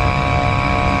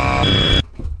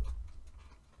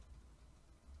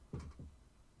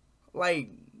 Like,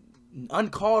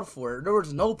 uncalled for. There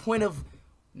was no point of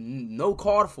no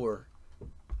called for.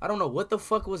 I don't know what the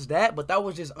fuck was that, but that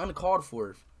was just uncalled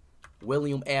for.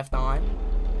 William Afton.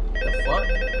 The fuck?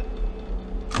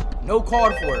 No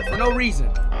called for no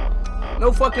reason.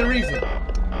 No fucking reason.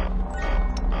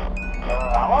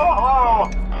 Hello?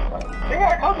 See,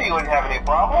 I told you wouldn't have any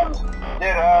problems.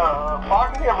 Did,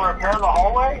 Foxy ever appear in the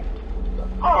hallway?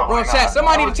 Oh, bro, chat,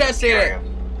 somebody in the chat said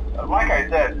that. Like I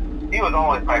said, he was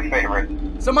always my favorite.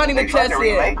 Somebody in the chat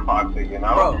said, Foxy, you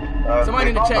know? Bro, somebody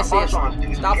in the chat said,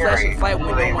 stop flashing flight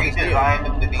when no one is there.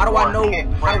 How do I know,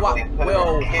 how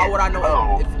would I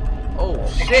know if, oh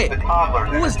shit,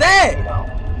 who was that?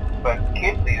 But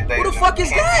kids these days, who the fuck is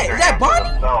that? Is that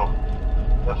Bonnie?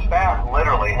 The staff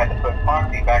literally had to put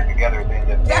Foxy back together at the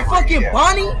end of that fucking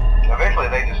Bonnie? Eventually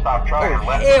they just stopped trying and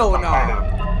left hell some no. kind of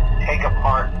take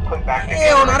apart, put back together.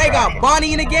 Hell no, they got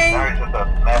Bonnie in the game? Now it's just a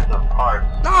mess of parts.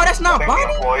 No, that's not I think Bonnie.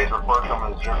 the employees refer to them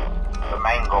as just the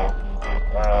mangle.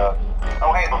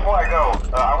 Oh hey, before I go,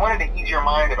 I wanted to ease your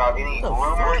mind about any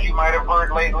rumors you might have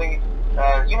heard lately.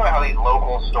 You know how these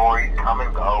local stories come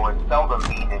and go and seldom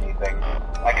mean anything.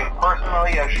 I can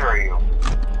personally assure you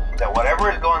that whatever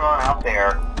is going on out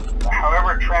there,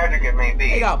 however tragic it may be,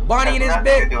 they got Bonnie in his nothing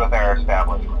bed to do with our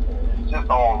establishment. It's just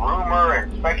all rumor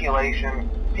and speculation,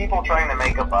 people trying to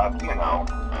make a buck, you know.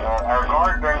 Our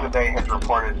guard during the day has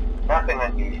reported nothing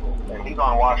unusual, and he's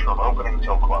on watch from opening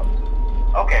till close.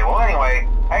 Okay, well anyway,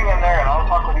 hang in there and I'll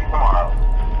talk with you tomorrow.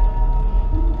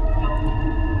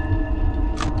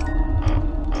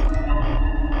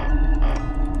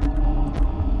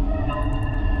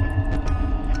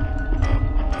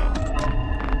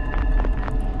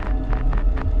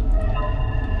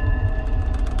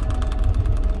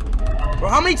 Bro,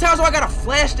 how many times do I gotta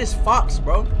flash this fox,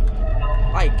 bro?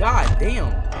 Like, god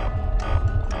damn.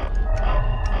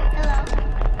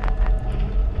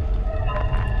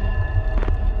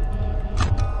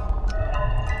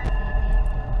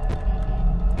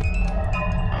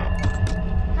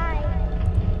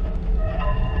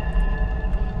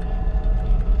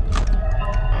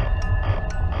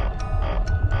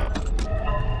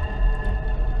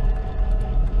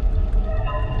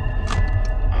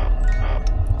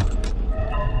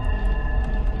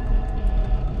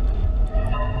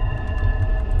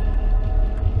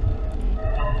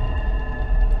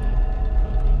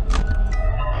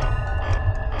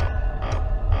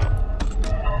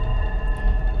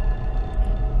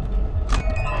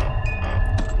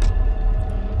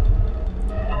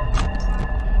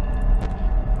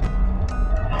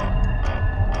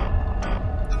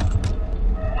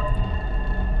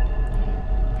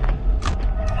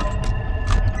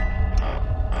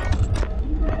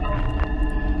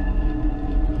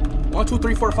 One, two,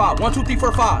 three, four, five. 1, 2, 3,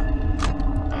 4, 5.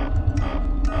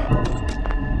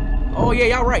 Oh yeah,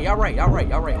 y'all right.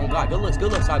 Oh god, good looks,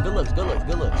 good looks. Y'all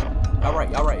right.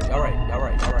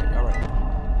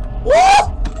 Woo!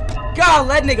 God,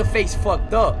 that nigga face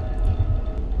fucked up.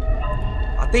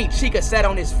 I think Chica sat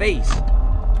on his face.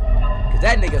 Cause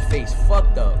that nigga face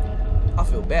fucked up. I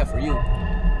feel bad for you.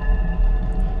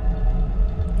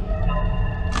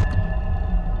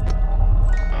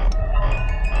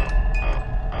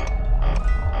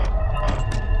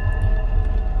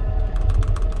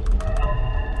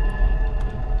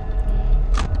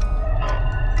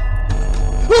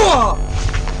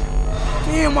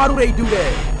 Damn, why do they do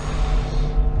that?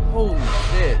 Holy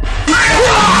shit.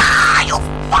 You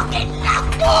fucking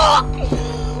asshole!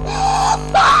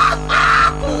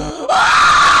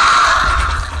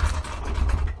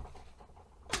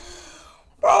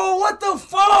 Bro, what the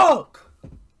fuck?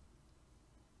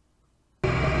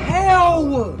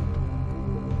 Hell!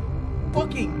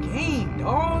 Fucking game,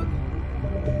 dog.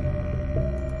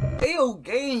 Hell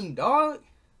game, dog.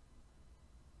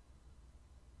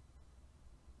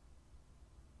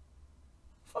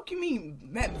 Fuck you mean,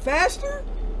 faster?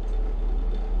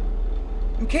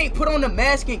 You can't put on the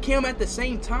mask and kill him at the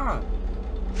same time.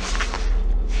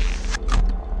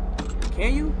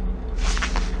 Can you?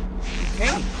 You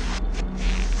can't.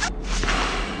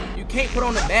 You can't put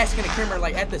on the mask and the camera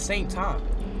like at the same time.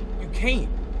 You can't.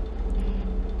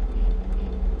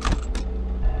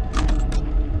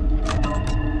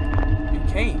 You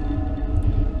can't.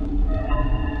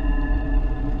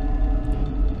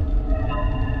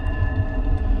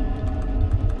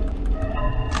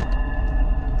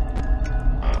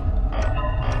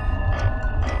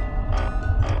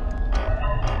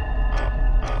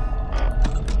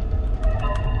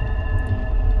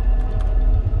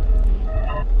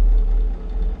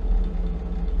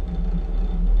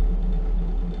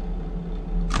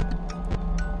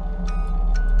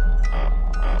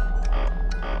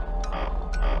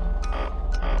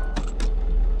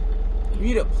 You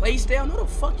need a place down? No, the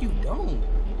fuck you don't.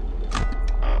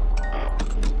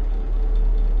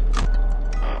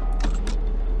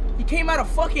 He came out of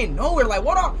fucking nowhere. Like,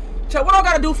 what I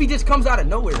gotta do if he just comes out of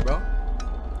nowhere, bro?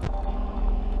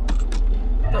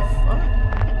 What the fuck?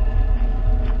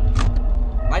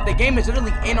 Like, the game is literally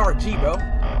NRG, bro.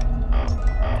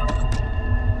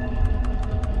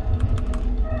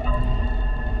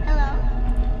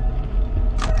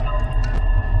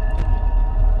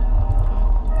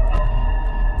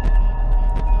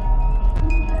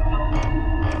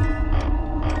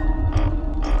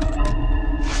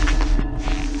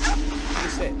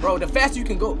 Bro, the faster you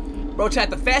can go, bro, chat,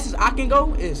 the fastest I can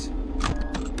go is,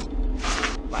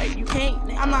 like, you can't,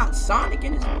 I'm not Sonic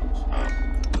in this bitch.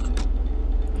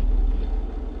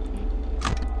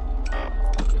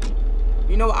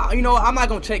 You know, I'm not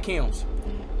gonna check cams.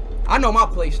 I know my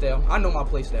playstyle. I know my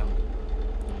playstyle.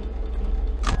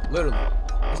 Literally,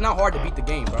 it's not hard to beat the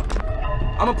game, bro.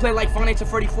 I'm gonna play like Final Fantasy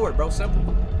 34, bro.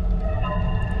 Simple.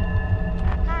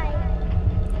 Hi.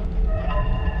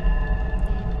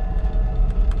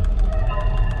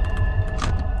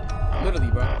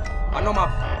 Literally, bro. I know my.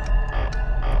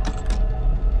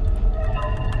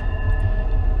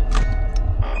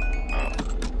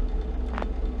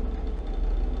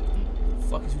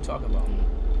 What the fuck is you talking about?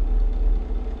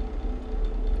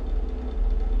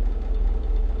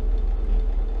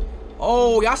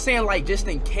 Oh, y'all saying like just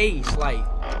in case, like,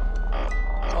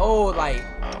 oh, like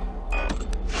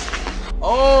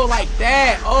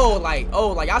that. Oh,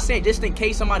 like y'all saying just in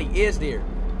case somebody is there,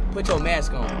 put your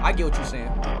mask on. I get what you're saying.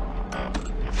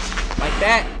 Like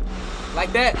that,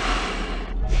 like that.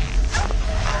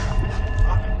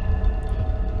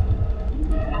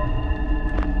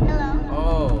 Hello.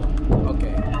 Oh,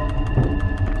 okay.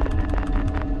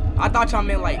 I thought y'all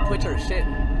meant like put your shit.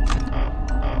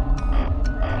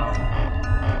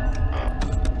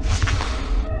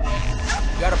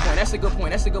 You got a point. That's a good point.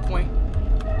 That's a good point.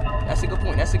 That's a good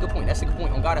point. That's a good point. That's a good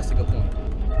point. Oh God, that's a good point.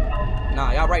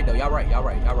 Nah, y'all right though. Y'all right. Y'all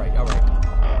right. Y'all right. Y'all right.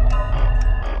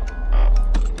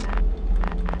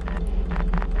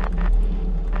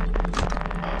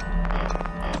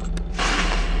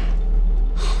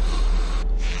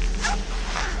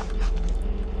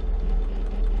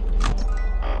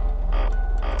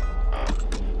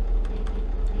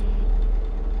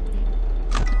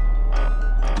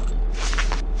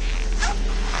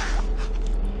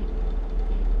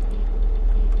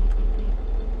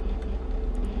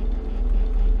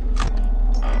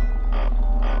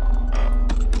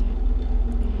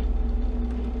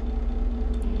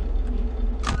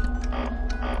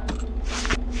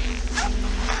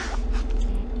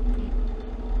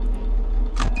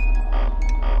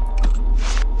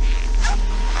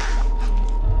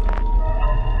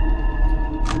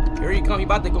 Here you come. You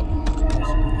about to go.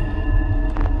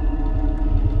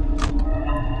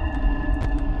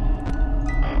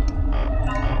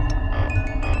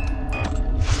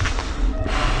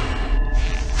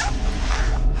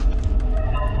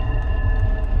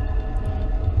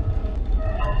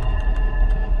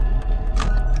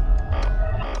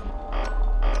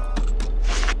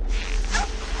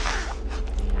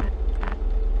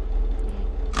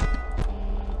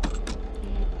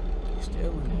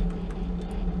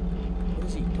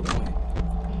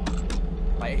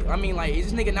 I mean, like,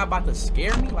 is this nigga not about to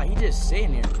scare me? Like, he just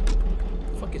sitting there.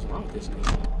 What the fuck is wrong with this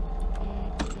nigga?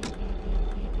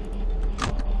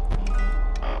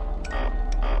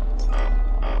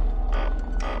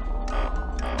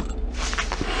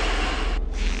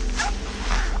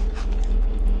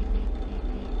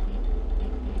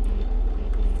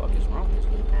 What the fuck is wrong with this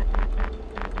nigga?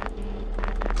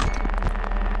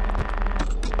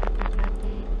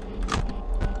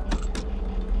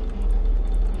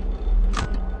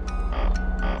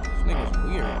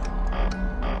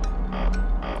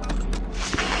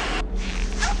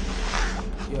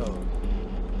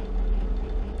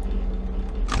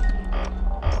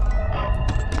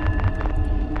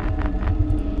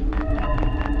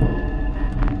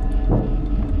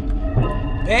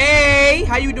 Hey,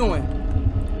 how you doing?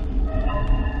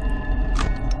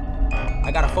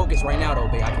 I gotta focus right now though,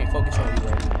 babe. I can't focus on you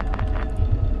right now.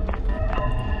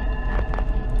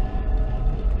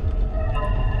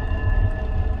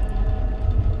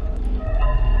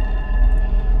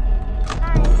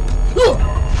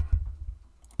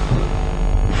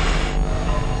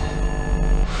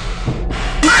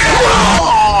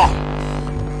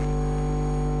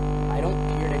 I don't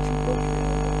care that you broke it.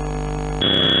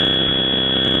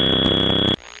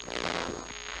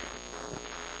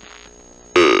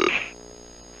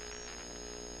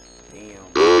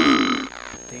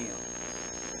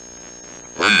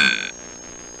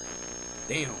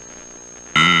 Damn.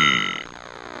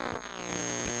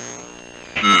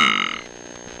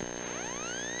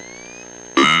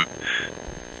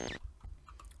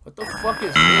 What the fuck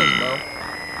is this, bro?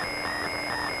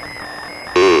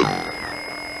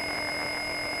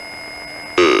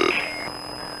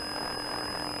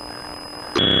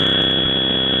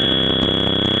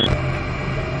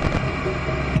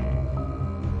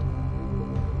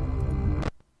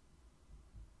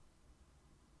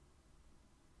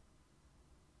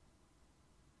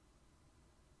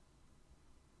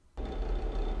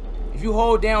 If you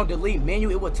hold down delete menu,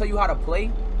 it will tell you how to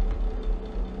play.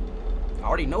 I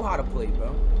already know how to play,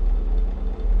 bro.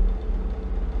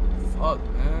 Fuck,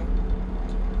 man.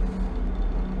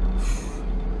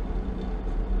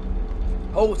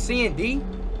 Hold C and D?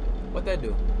 What that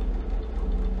do?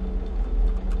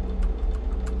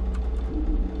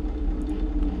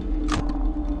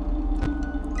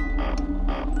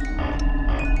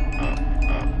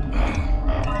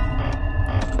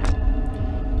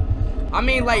 I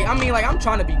mean, I'm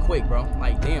trying to be quick, bro.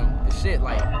 Like, damn, this shit,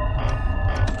 like,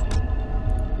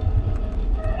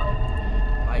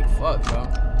 fuck, bro.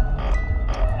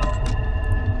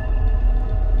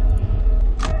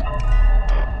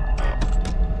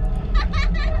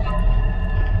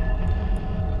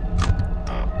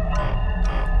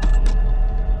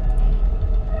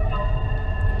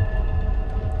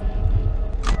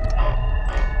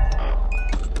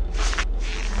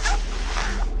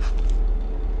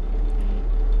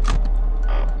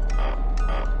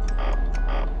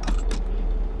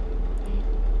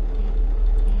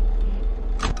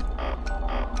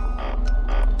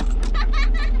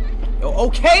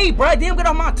 Okay, bro. Damn, get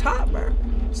off my top, bro.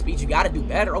 Speed, you gotta do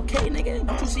better. Okay, nigga.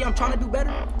 Don't you see I'm trying to do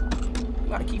better? You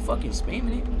gotta keep fucking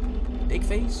spamming it. Big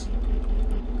face.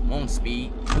 Come on,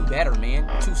 Speed. Do better, man.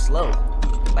 You're too slow.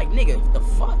 Like, nigga, what the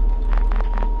fuck?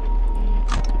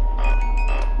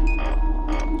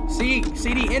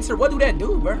 CD insert. What do that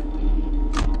do, bro?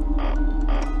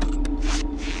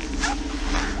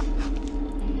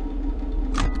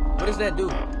 What does that do?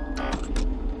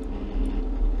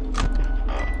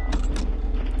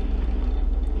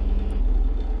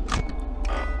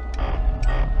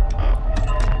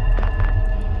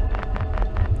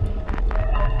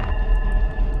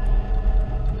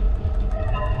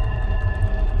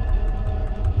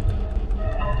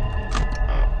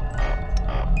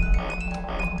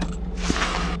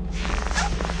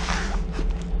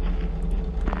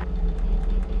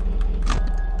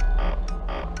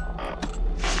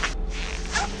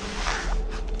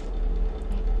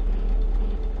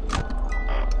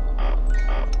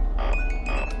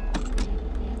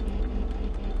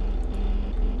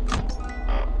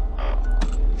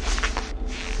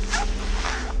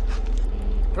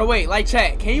 Bro, wait, like,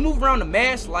 chat, can you move around the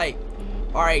mask? Like,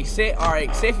 alright, say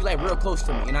if you like real close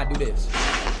to me and I do this.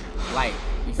 Like,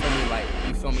 you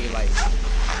feel me,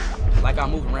 like I'm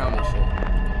moving around and shit.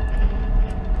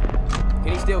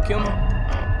 Can he still kill me?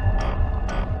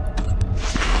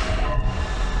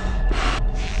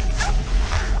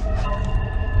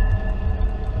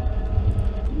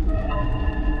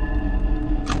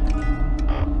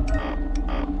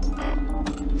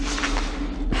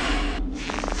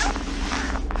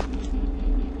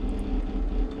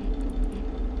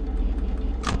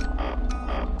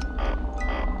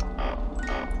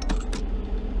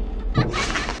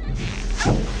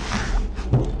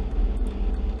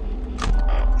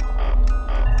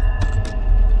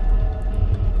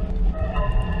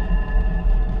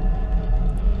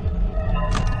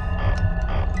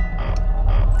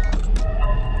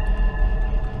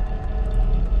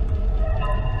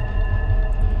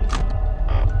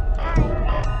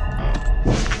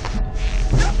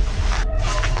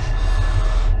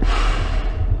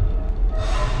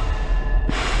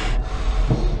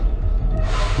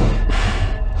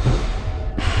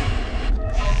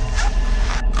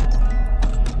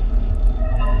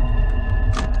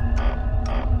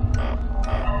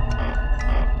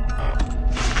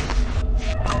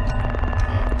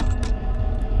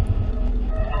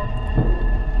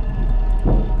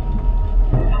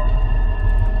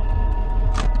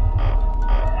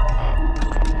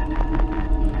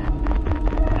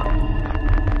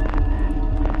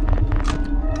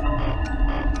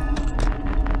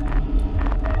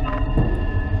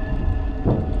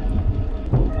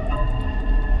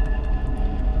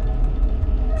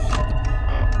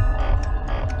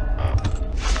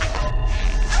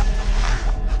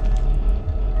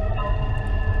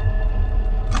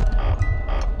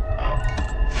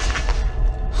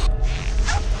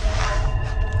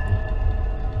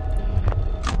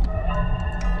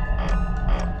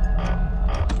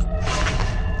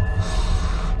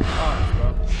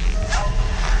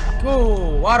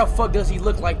 Why the fuck does he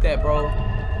look like that, bro?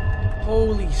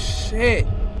 Holy shit.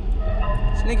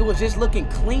 This nigga was just looking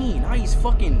clean. Now he's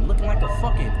fucking looking like a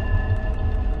fucking...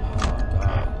 Oh,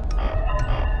 God.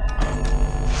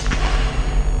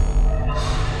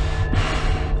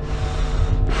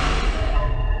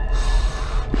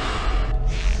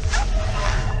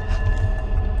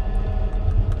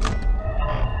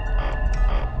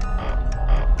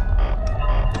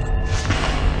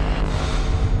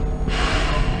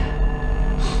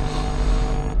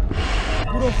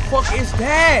 Who the fuck is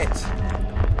that?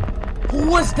 Who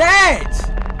was that?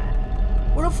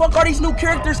 Where the fuck are these new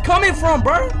characters coming from,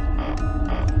 bro?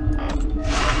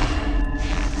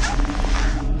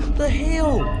 What the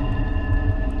hell?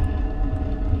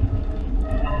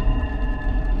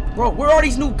 Bro, where are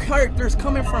these new characters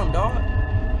coming from, dog?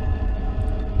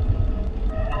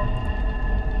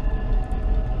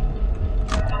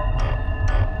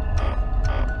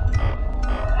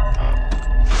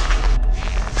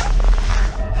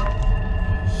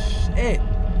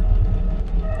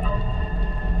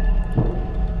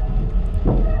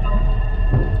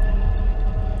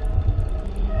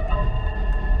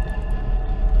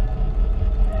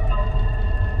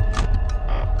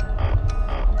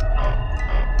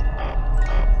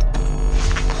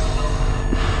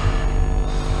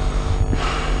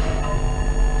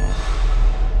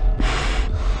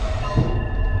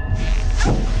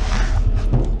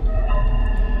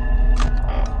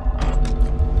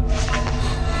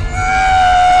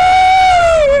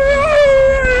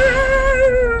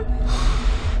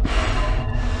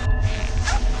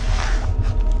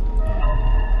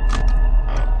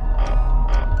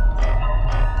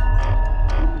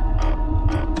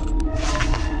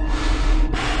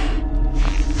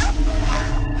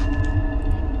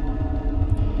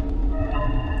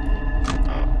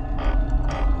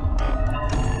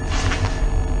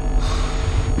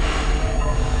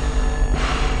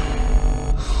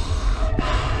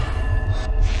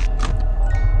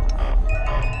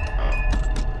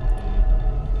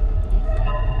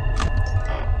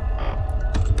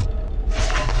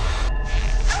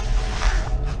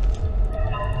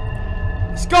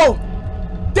 go.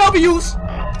 W's.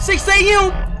 6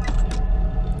 a.m.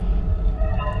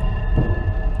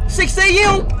 6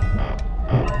 a.m.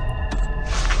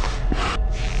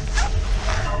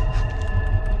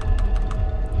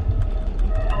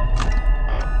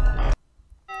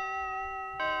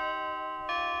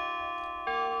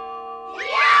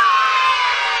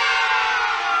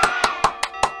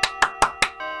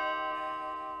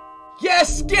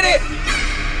 Yes, get it!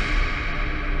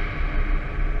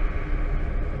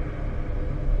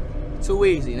 Too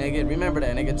easy, nigga. Remember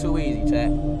that, nigga. Too easy, chat.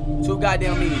 Too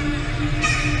goddamn easy.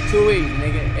 Too easy,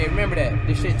 nigga. Hey, remember that.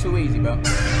 This shit too easy, bro.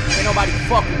 Ain't nobody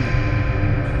fuck with me.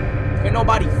 Ain't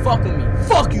nobody fuck with me.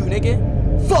 Fuck you, nigga.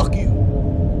 Fuck you.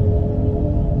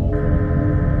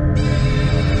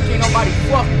 Ain't nobody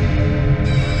fuck with me.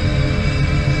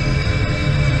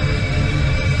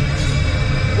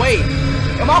 Wait.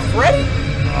 Am I Freddy?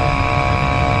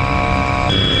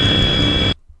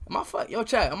 Am I yo,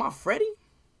 chat, am I Freddy?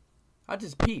 I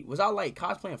just peeped. Was I like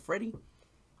cosplaying Freddy?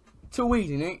 Too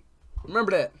easy, Nick.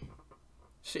 Remember that.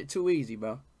 Shit too easy,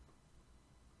 bro.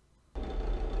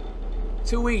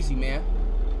 Too easy, man.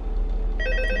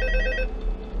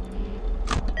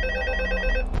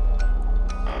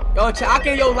 Yo, chat, I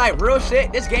can like real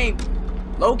shit. This game,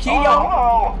 low key,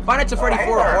 yo. Find it to Freddy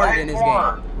 4 harder than this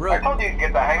game. Real. I told you to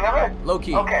get the hang of it. Low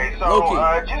key. Okay, so low key.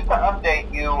 Just to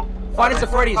update you. Find it to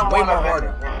Freddy is way more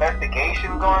harder.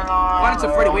 Investigation going on. Find it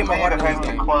to Freddy way more harder than this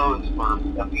game. Closed for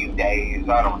a few days.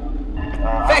 I don't know.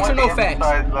 Facts or no facts?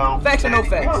 Facts or no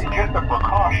facts? It was just a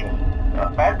precaution.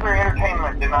 Fazbear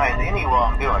Entertainment denies any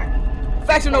wrongdoing.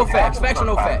 Facts or no facts? Facts or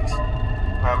no facts?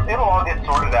 It'll all get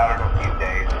sorted out in a few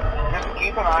days. Just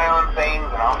keep an eye on things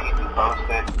and I'll keep you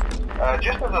posted.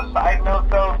 Just as a side note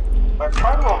though,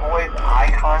 try to avoid eye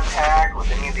contact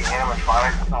with any of the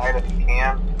animatronics side if you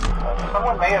can.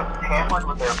 Someone may have tampered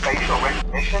with their facial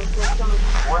recognition systems.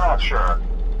 We're not sure.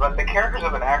 But the characters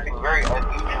have been acting very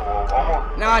unusual,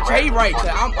 almost... Nah, Jay, right.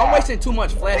 I'm wasting too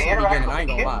much flash in the beginning, I ain't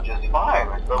gonna lie. Just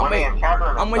fine. But when they encounter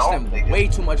an I'm wasting way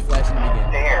too much flash in the beginning.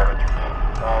 Scared.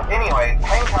 Anyway,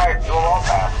 hang tight, you'll all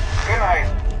pass. Good night.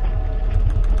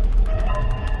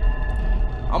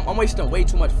 I'm wasting way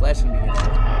too much flash in the beginning.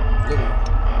 Literally.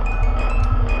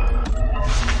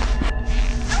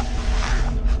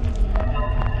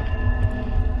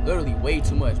 Literally way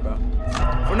too much, bro.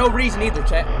 For no reason either,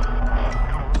 chat.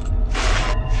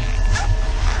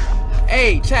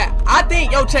 Hey, chat. I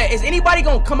think, yo, chat, is anybody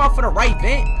gonna come out for the right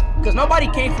vent? Because nobody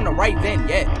came from the right vent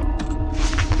yet.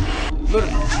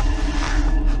 Literally.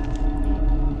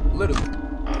 Literally.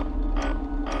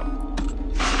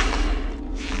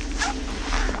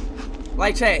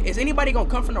 Like, chat, is anybody gonna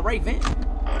come from the right vent?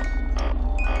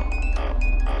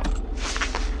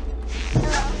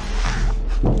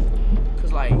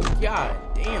 Cause, like, god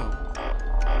damn.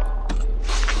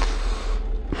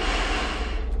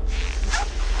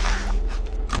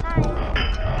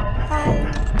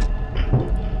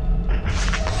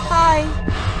 Hi.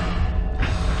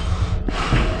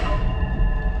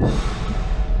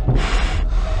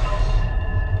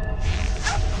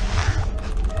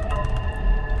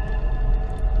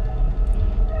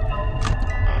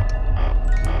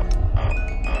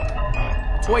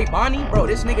 Toy Bonnie? Bro,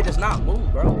 this nigga does not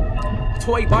move, bro.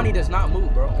 Toy Bonnie does not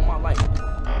move, bro, on my life.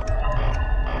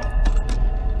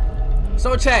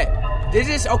 So, chat, this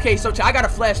is, okay, so, chat, I got a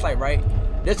flashlight, right?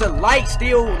 Does the light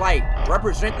still, like,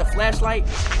 represent the flashlight?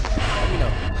 Let me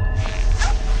know.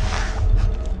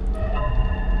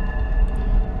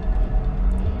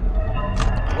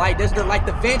 Like, does the, like,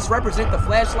 the vents represent the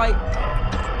flashlight?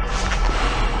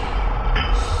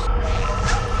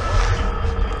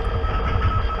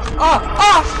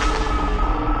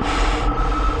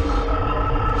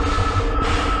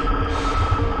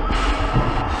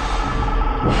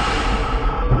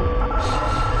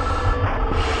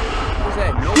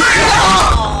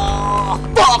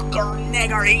 Fucker,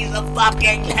 nigger, he's a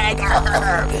fucking nigger.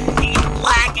 He's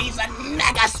black, he's a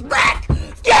nigger smack.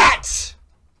 Get!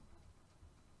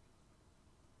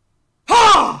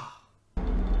 Ha!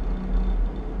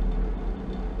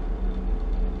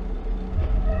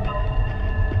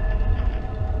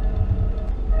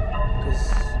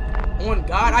 Cause on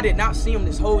God, I did not see him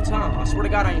this whole time. I swear to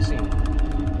God, I ain't seen him.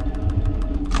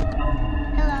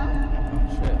 Hello? Oh,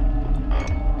 shit.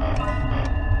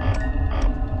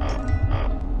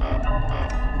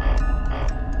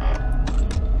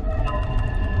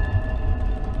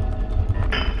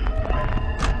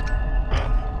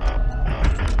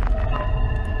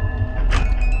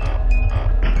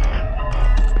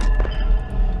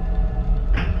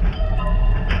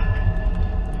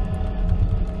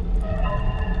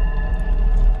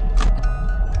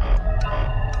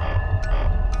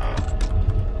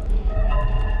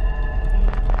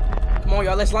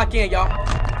 let's lock in, y'all.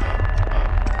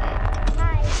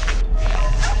 Hi.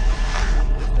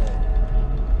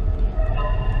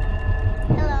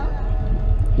 Hello.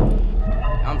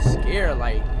 I'm scared,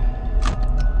 like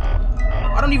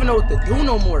I don't even know what to do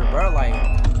no more, bro. Like,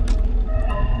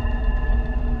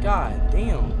 god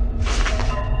damn.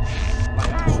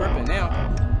 Like, I'm tripping now.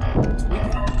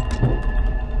 Tweaking.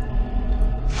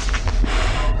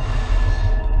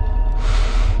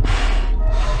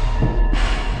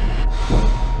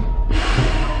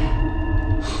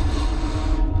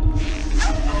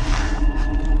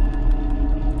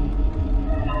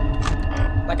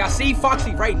 Like, I see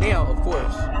Foxy right now, of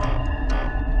course.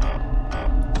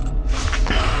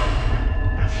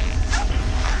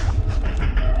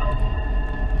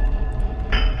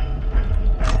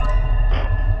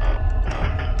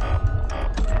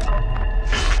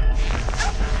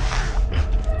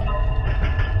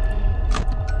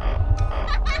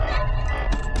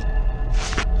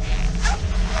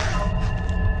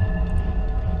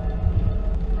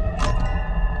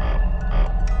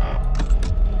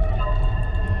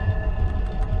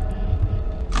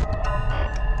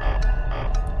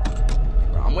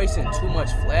 I'm wasting too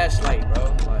much flashlight, bro.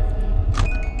 Like,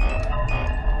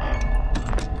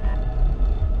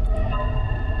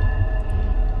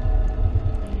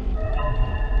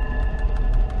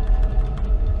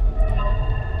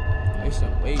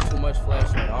 wasting way too much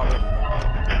flashlight already, bro.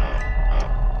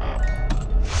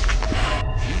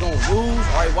 You gonna lose?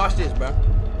 Alright, watch this, bro.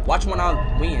 Watch when I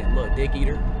win, little dick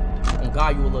eater. On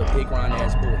God, you a little dick rind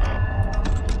ass boy.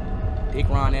 Dick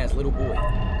rind ass little boy.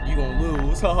 You gonna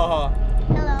lose. Ha ha ha.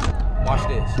 Hello. Watch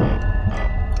this.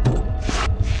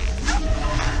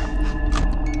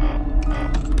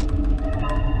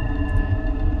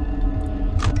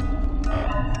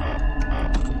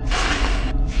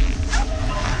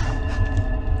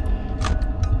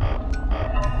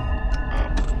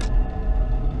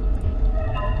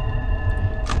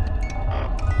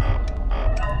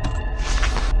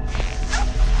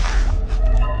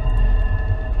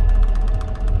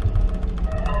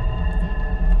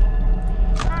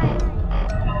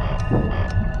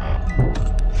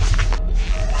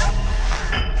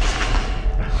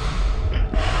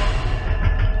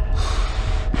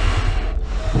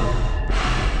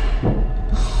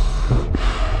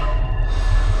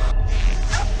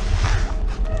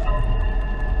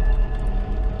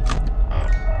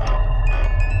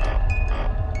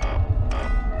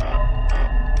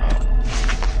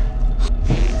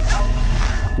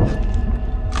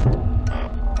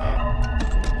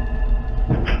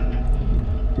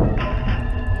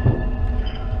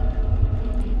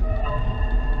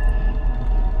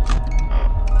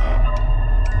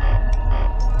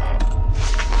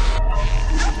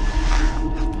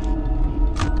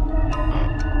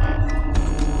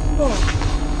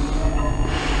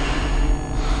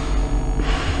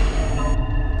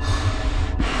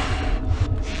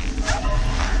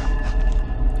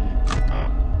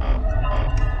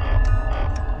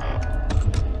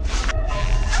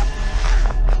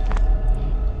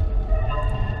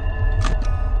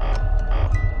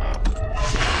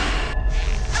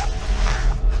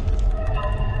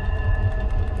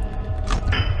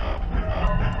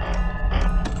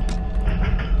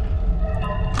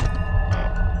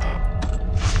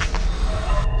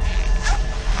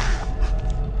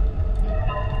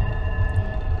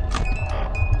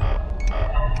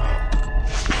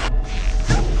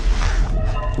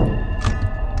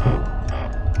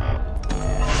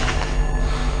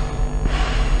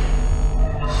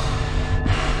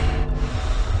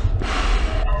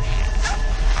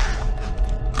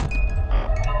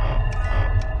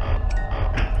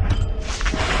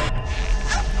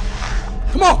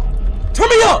 Come on! Turn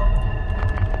me up!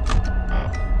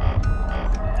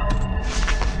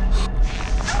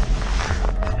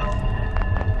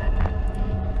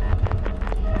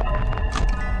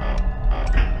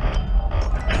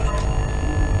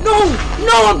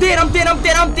 No, I'm dead, I'm dead, I'm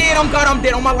dead, I'm dead. Oh God, I'm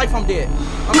dead. On my life, I'm dead.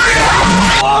 I'm dead.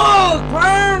 Oh,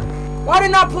 burn! Why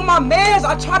didn't I put my mask?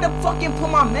 I tried to fucking put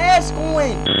my mask on.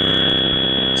 It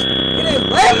didn't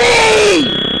let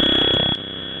me!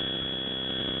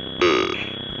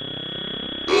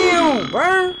 Damn,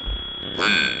 burn!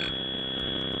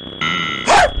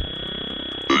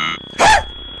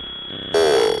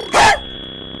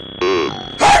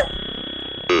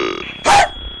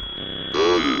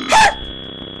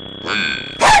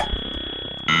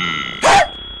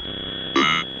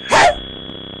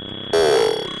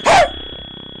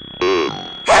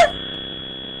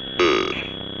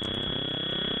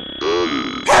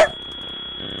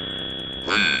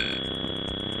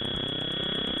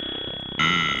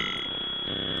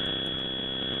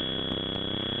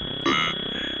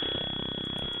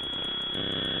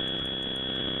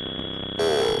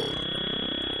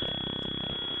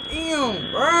 Damn,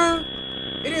 bruh.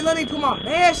 It didn't let me put my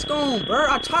mask on, bruh.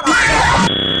 I tried to...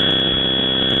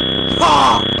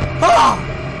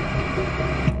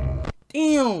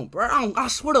 Damn, bruh. I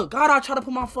swear to God, I tried to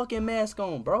put my fucking mask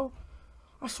on, bro.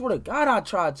 I swear to God, I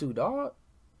tried to, dog.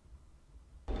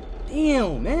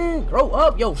 Damn, man. Grow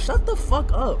up. Yo, shut the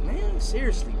fuck up, man.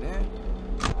 Seriously, man.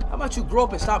 How about you grow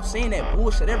up and stop saying that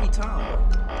bullshit every time,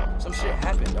 bro? Some shit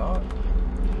happened, dog.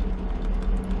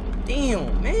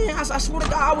 Damn, man. I swear to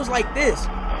God, I was like this.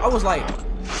 I was like,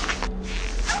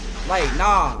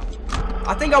 nah.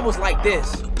 I think I was like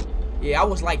this. Yeah, I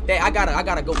was like that. I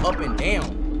gotta go up and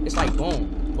down. It's like boom,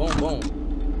 boom, boom.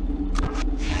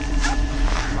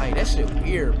 Like, that shit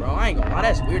weird, bro. I ain't gonna lie,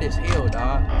 that's weird as hell,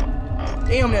 dog.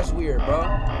 Damn, that's weird, bro.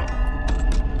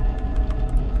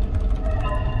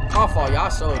 My fault,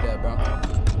 y'all sold that, bro.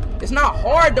 It's not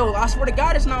hard, though. I swear to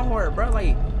God, it's not hard, bro.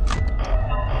 Like,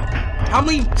 how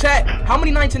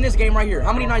many nights in this game right here?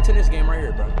 How many nights in this game right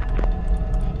here, bro?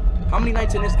 How many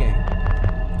nights in this game?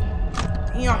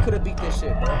 Damn, I could have beat this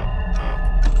shit, bro.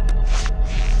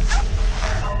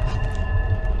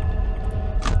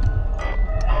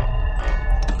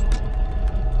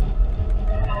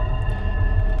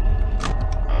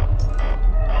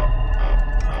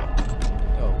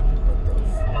 Yo, what the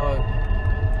fuck?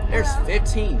 There's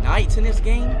 15 nights in this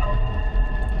game?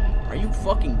 Are you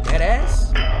fucking dead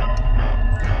ass?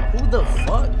 Who the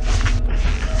fuck?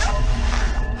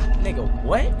 Nigga,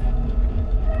 what?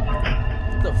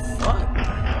 What the fuck?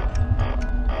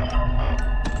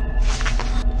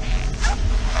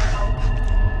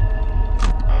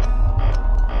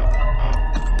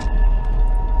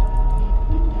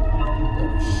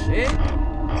 Oh shit.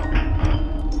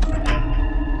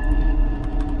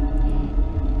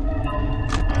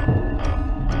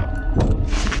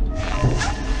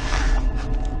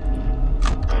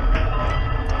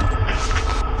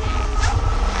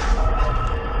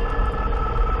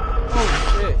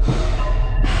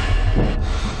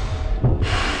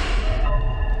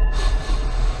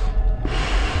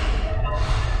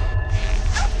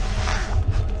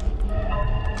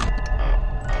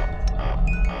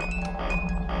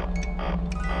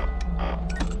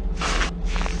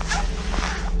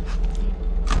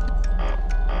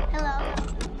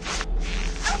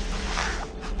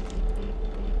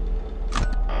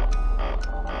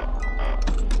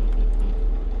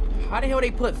 How the hell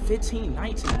they put 15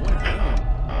 nights in one game?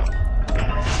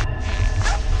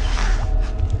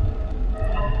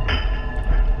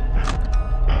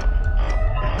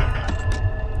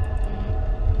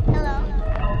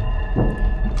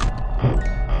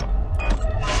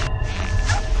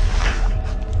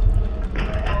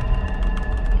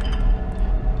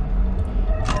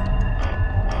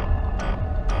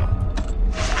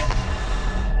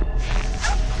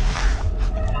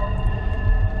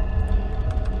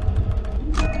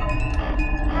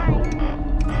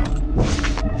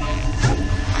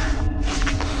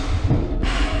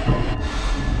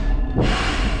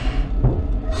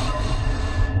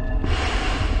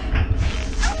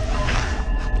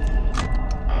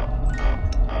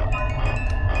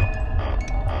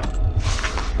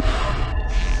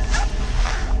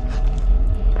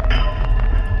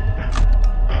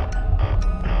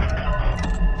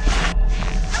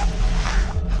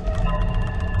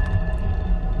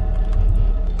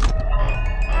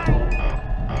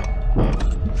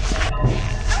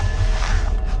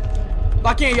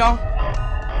 Lock in, y'all.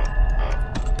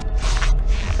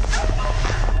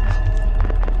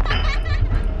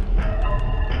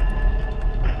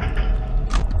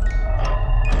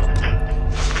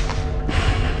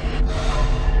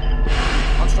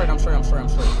 I'm straight. Let's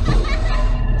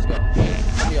go.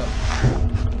 Let me up.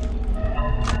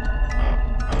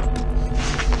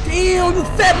 Damn, you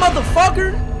fat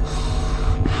motherfucker!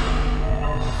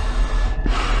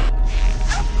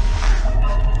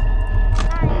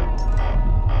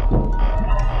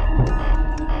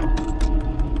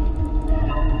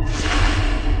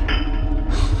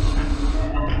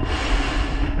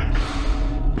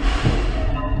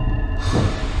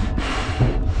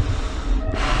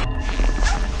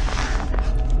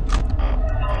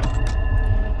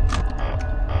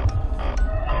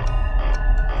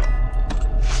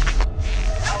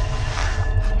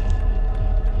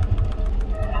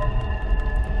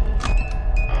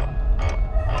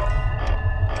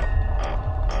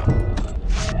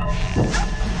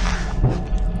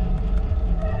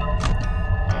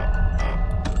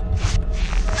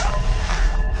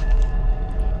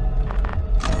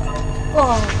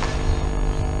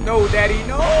 Oh. No, Daddy,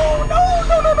 no.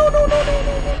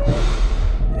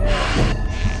 Yes.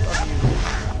 Love you.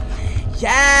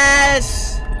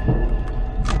 Yes.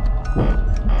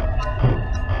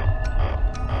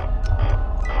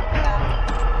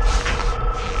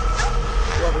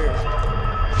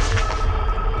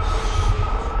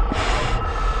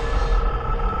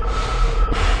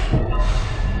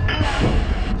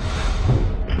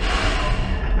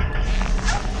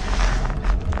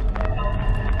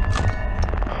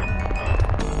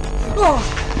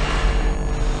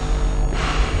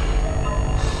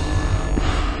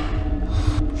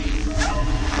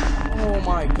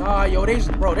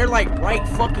 Bro, they're like right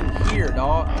fucking here,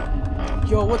 dog.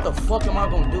 Yo, what the fuck am I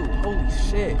gonna do? Holy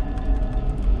shit.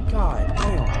 God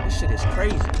damn, this shit is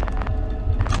crazy.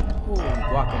 Holy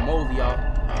guacamole,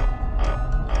 y'all.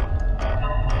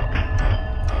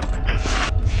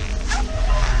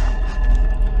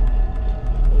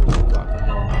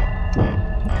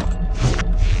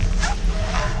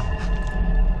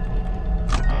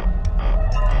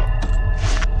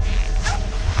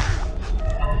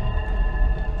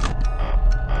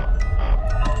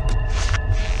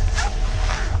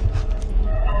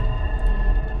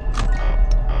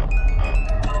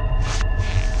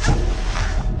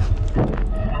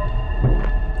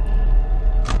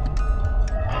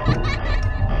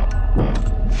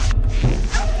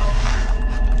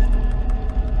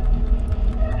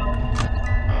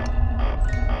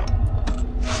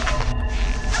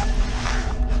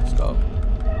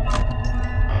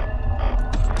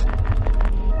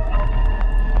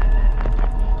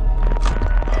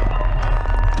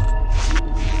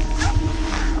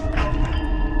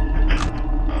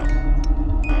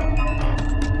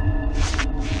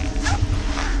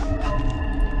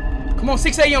 Come on,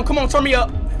 6 a.m. Come on, turn me up.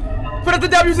 Put up the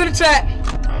W's in the chat.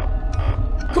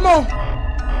 Come on.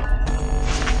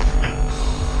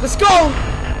 Let's go.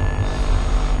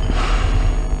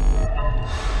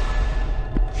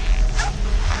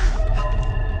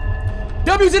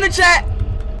 W's in the chat.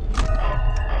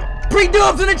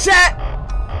 Pre-dubs in the chat.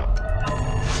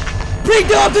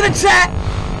 Pre-dubs in the chat.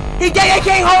 They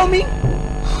can't hold me.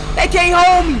 They can't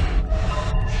hold me.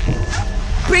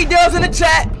 Pre-dubs in the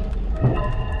chat.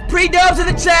 Pre-dubs in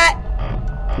the chat.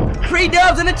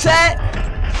 Pre-dubs in the chat.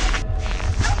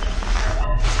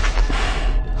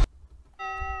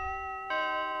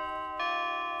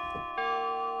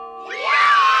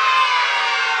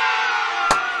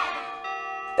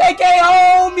 They can't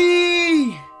hold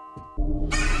me.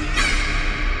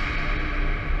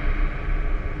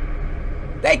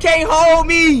 They can't hold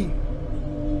me.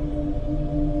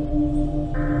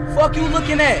 Fuck you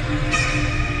looking at?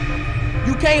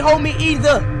 You can't hold me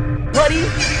either, buddy.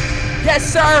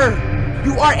 Yes, sir.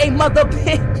 You are a mother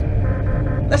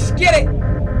bitch. Let's get it.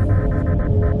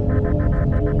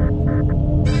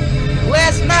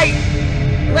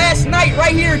 Last night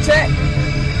right here, chat.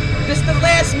 This the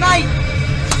last night.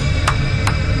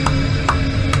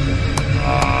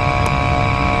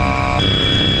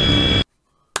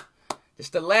 It's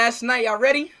the last night. Y'all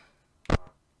ready?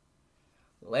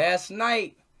 Last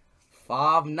night.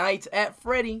 5 nights at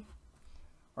Freddy.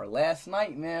 Or last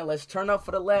night, man. Let's turn up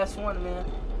for the last one, man.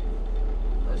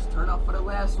 Let's turn up for the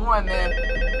last one, man.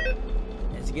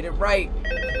 Let's get it right.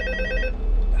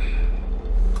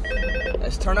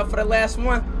 Let's turn up for the last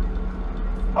one.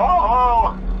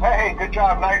 Oh, hey, good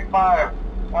job, night 5.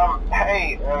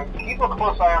 Hey, keep a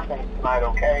close eye on things tonight,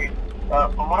 okay?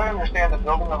 From what I understand, the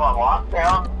building is on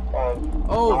lockdown.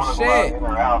 Oh shit! In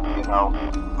or out, you know.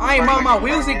 I ain't on my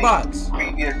music box.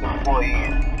 Previous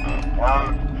employees.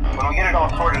 When we get it all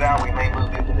sorted out, we may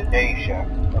move into the day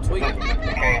shift. Sweet. This just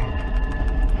became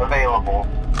available.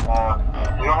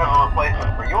 We don't have a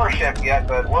replacement for your shift yet,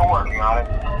 but we're working on it.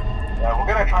 We're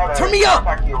gonna try to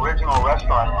contact the original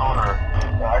restaurant owner.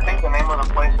 I think the name of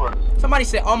the place was... Somebody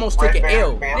said almost took an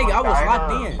L. Nigga, I was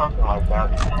locked in. Something like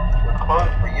that. It's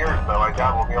closed for years, though. I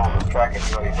doubt we'll be able to track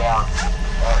anybody down.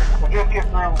 We'll just get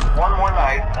through one more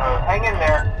night. Hang in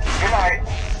there. Good night.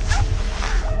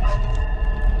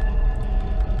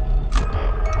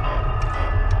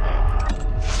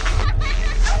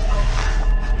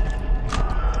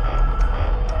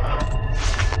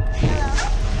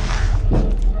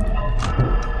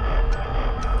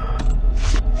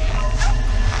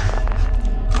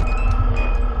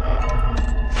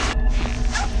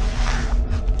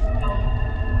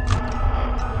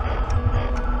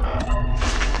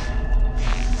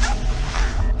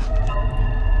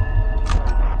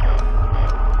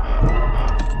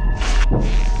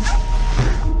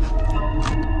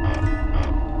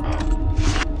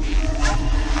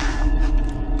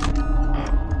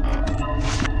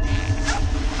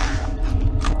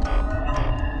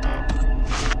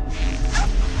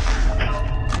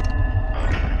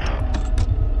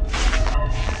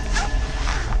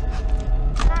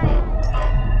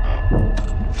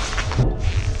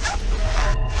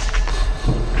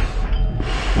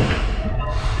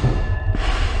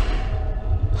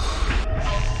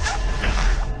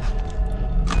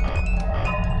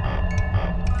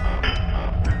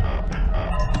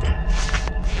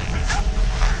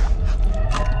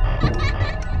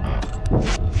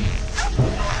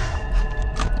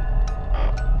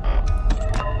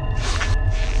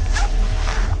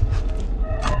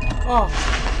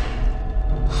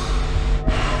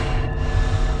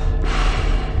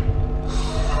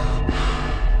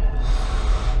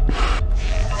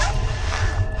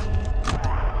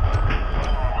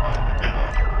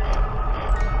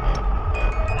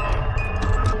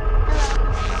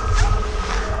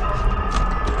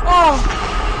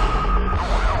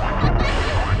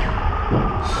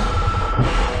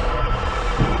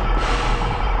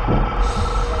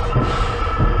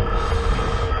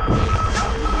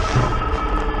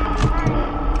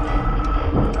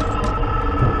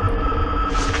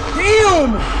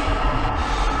 Damn!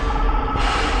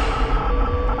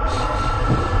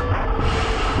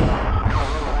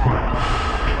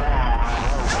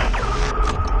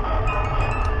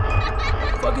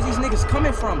 Where the fuck is these niggas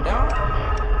coming from, dog?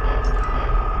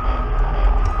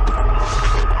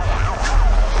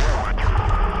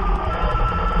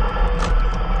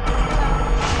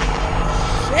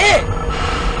 Shit!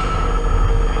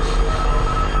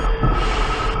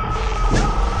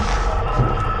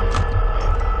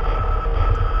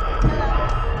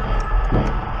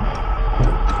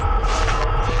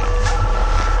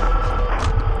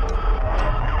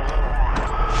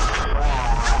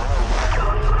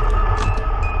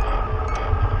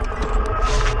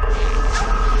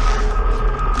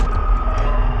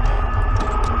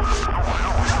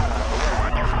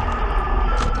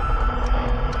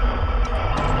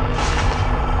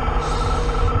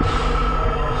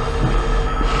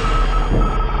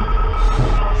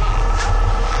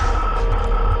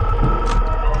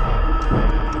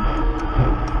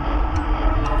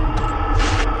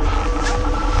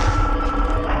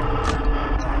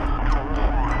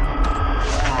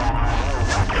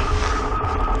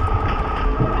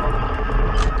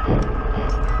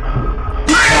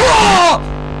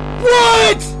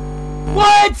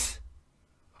 What?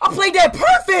 I played that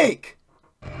perfect!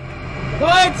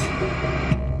 What?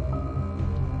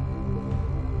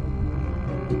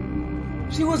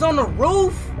 She was on the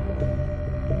roof?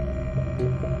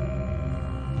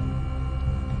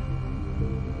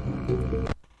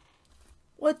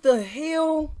 What the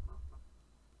hell?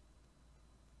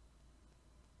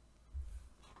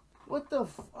 What the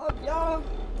fuck, y'all?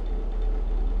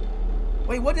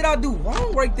 Wait, what did I do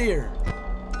wrong right there?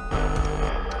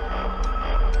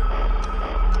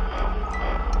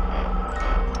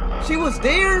 She was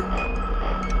there? Hold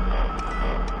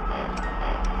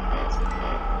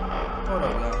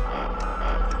up, y'all.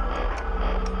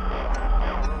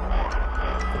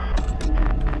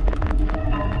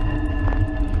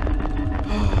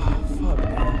 Oh, fuck,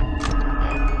 man.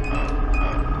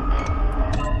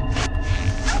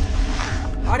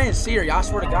 I didn't see her, y'all. I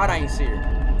swear to God I ain't see her.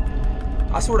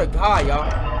 I swear to God, y'all.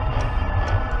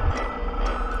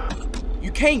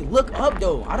 You can't look up,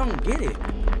 though. I don't get it.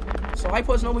 So I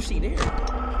supposed to know when she there.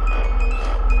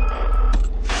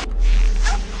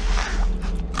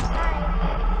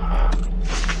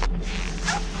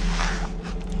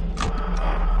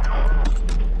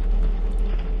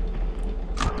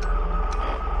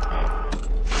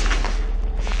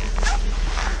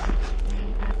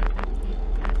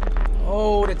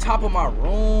 Oh, the top of my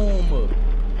room.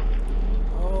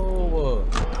 Oh.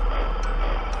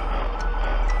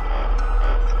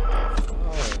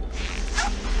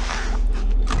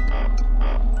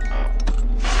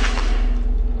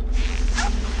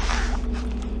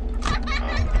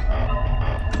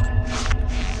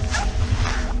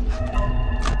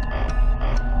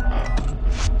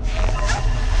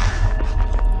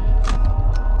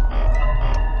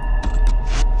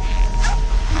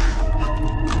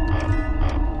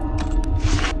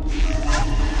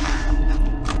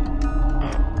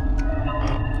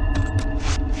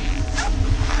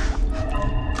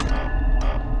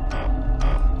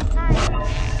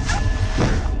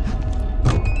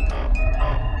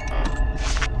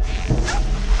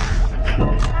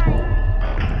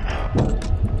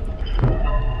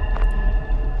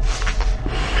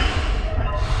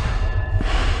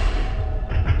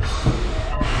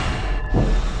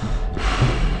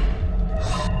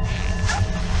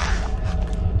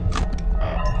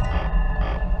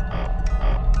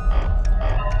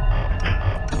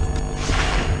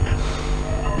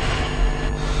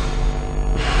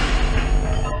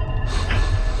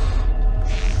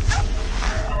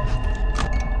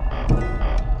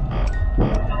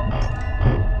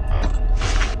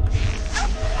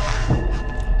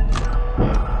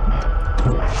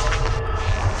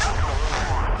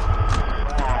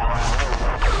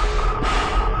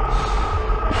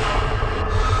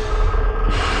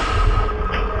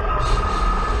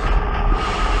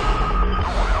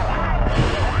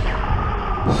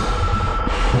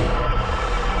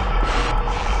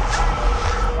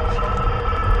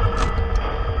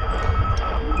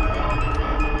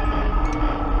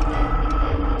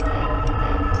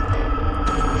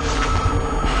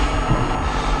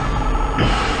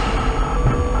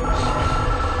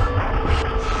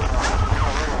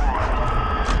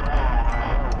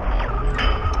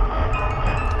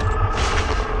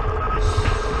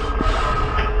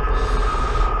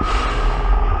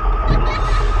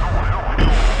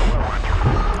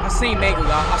 seen Megan,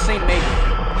 y'all. I seen Megan.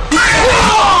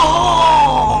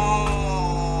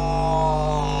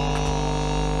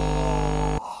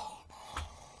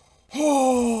 Oh!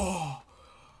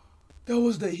 That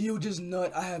was the hugest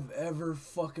nut I have ever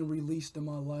fucking released in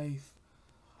my life.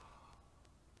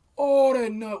 Oh,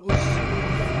 that nut was...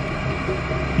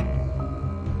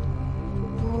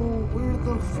 Bro, where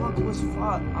the fuck was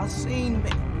Fox? I seen me.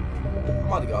 I'm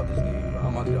about to get out this game, bro.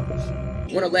 I'm about to get out this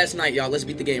shit. Winner last night, y'all. Let's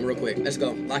beat the game real quick. Let's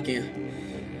go. Lock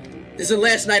in. This is the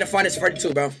last night of Final Fantasy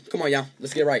 32, bro. Come on, y'all.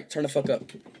 Let's get right. Turn the fuck up.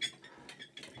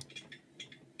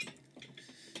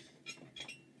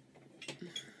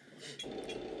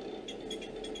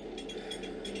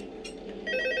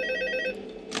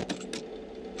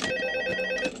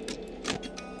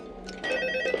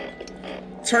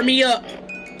 Turn me up.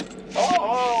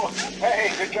 Oh,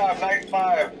 hey, good job, night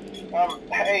 5.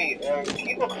 Hey,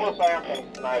 keep a close eye on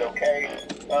things tonight, okay?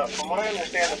 From what I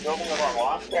understand, the building is on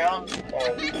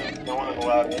lockdown. No one is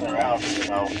allowed in or out, you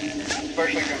know,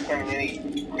 especially concerning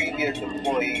any previous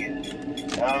employees.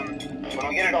 When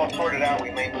we get it all sorted out,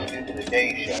 we may move into the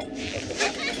day shift. The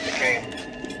position just became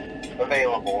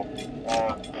available.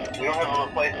 We don't have a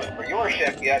replacement for your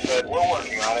shift yet, but we're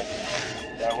working on it.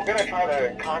 We're going to try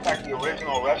to contact the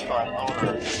original restaurant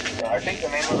owner. I think the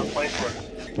name of the place was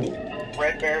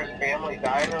Red Bear's Family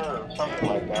Diner or something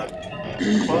like that.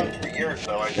 It's closed for years,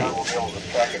 so I doubt we'll be able to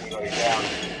track anybody down.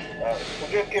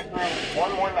 We'll just get through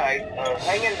one more night.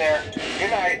 Hang in there.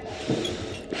 Good night.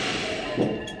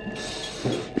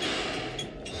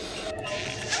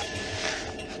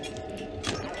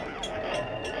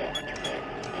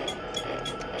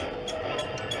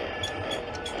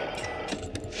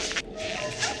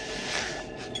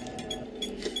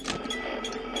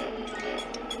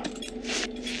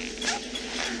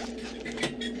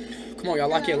 Come on, y'all.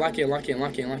 Lock in, lock in, lock in,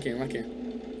 lock in, lock in, lock in.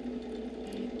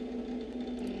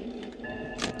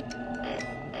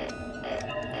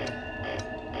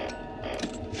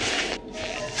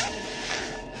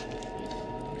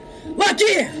 Lock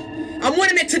in! I'm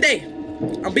winning it today.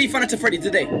 I'm beating Final Fantasy Freddy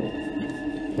today.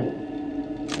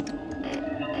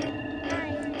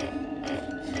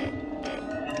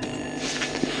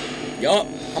 Yup.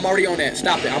 I'm already on that.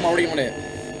 Stop it. I'm already on that.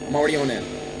 I'm already on that.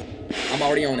 I'm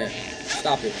already on that.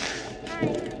 Stop it.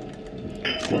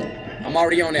 I'm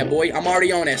already on that, boy. I'm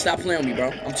already on that. Stop playing with me,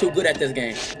 bro. I'm too good at this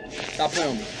game. Stop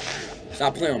playing with me.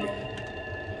 Stop playing with me.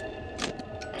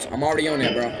 I'm already on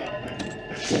that, bro.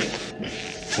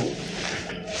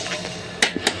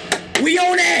 We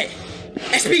on that!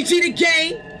 SPG the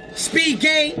game. Speed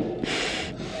game.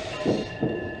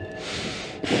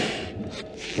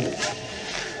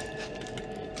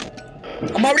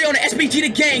 I'm already on the SPG the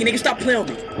gang. Nigga, stop playing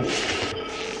with me.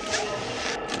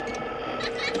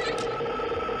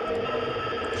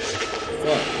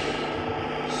 Fuck.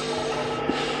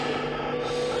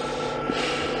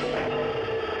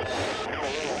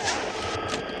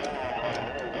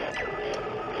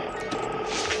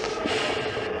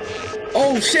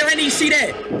 Oh shit, I didn't see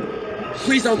that.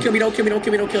 Please don't kill me, don't kill me, don't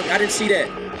kill me, don't kill me. I didn't see that.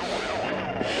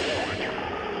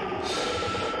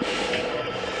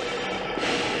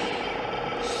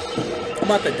 I'm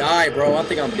about to die, bro. I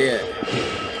think I'm dead.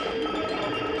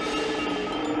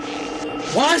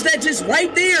 Why is that just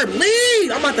right there?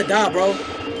 Leave! I'm about to die, bro.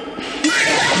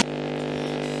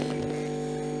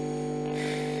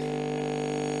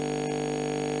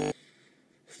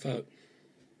 Fuck.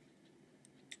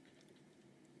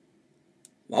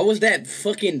 Why was that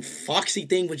fucking Foxy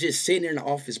thing was just sitting there in the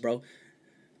office, bro?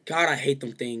 God, I hate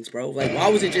them things, bro. Like, why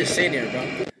was it just sitting there,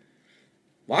 bro?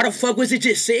 Why the fuck was it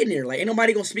just sitting there? Like, ain't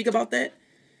nobody gonna speak about that?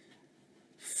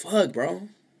 Fuck, bro.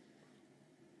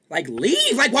 Like,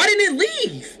 leave. Like, why didn't it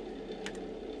leave?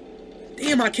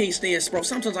 Damn, I can't stand, bro.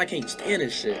 Sometimes I can't stand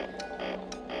this shit.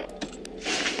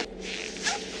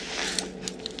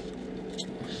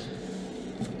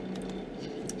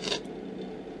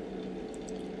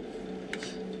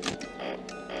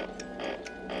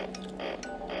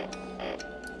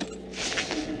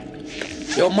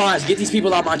 Yo, Mons, get these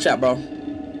people out my chat, bro.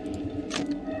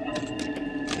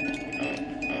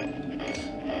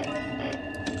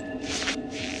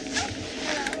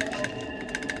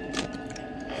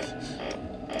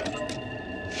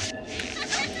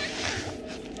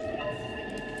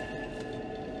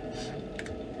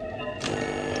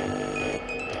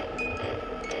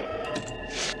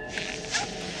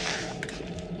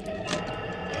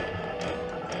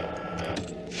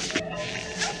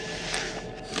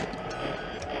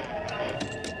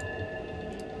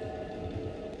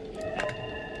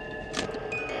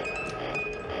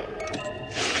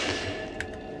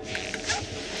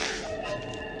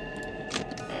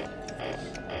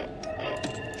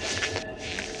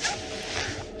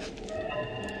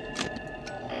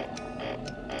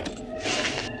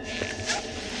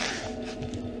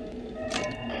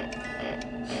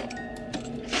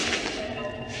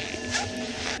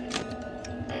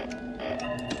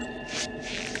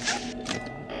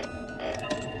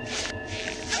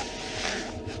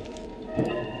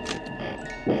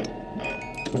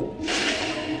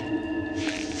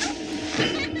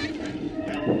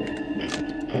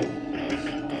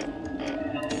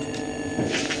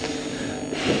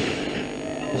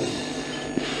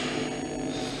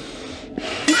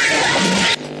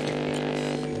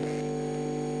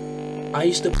 I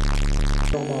used to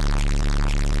on my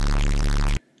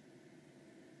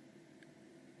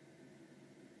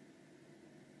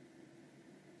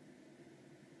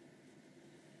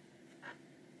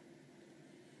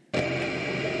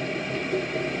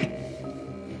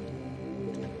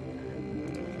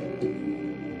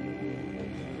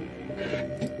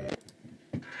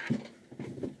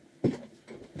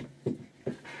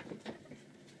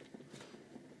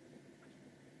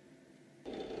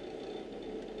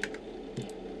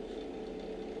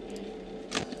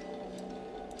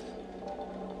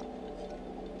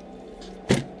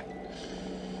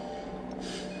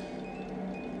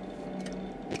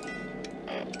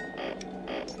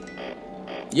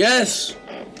Yes!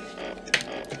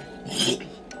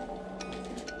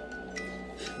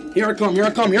 Here I come, here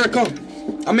I come, here I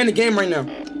come. I'm in the game right now.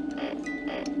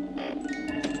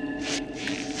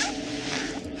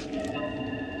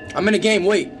 I'm in the game,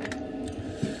 wait.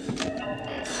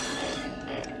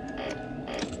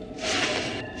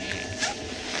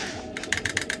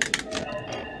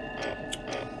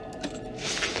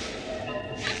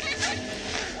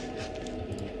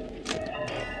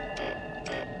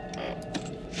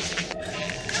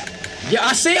 Yeah,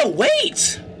 I said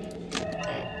wait!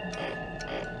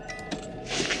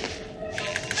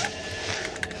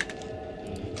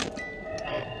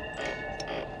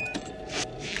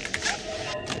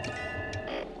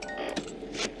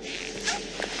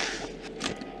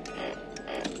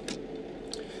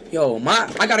 Yo,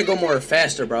 I gotta go more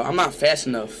faster, bro. I'm not fast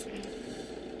enough.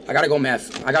 I gotta go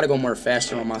more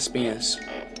faster on my spins.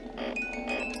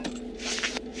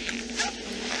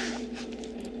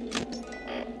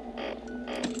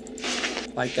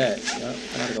 Like that. Yep,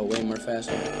 I gotta go way more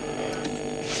faster.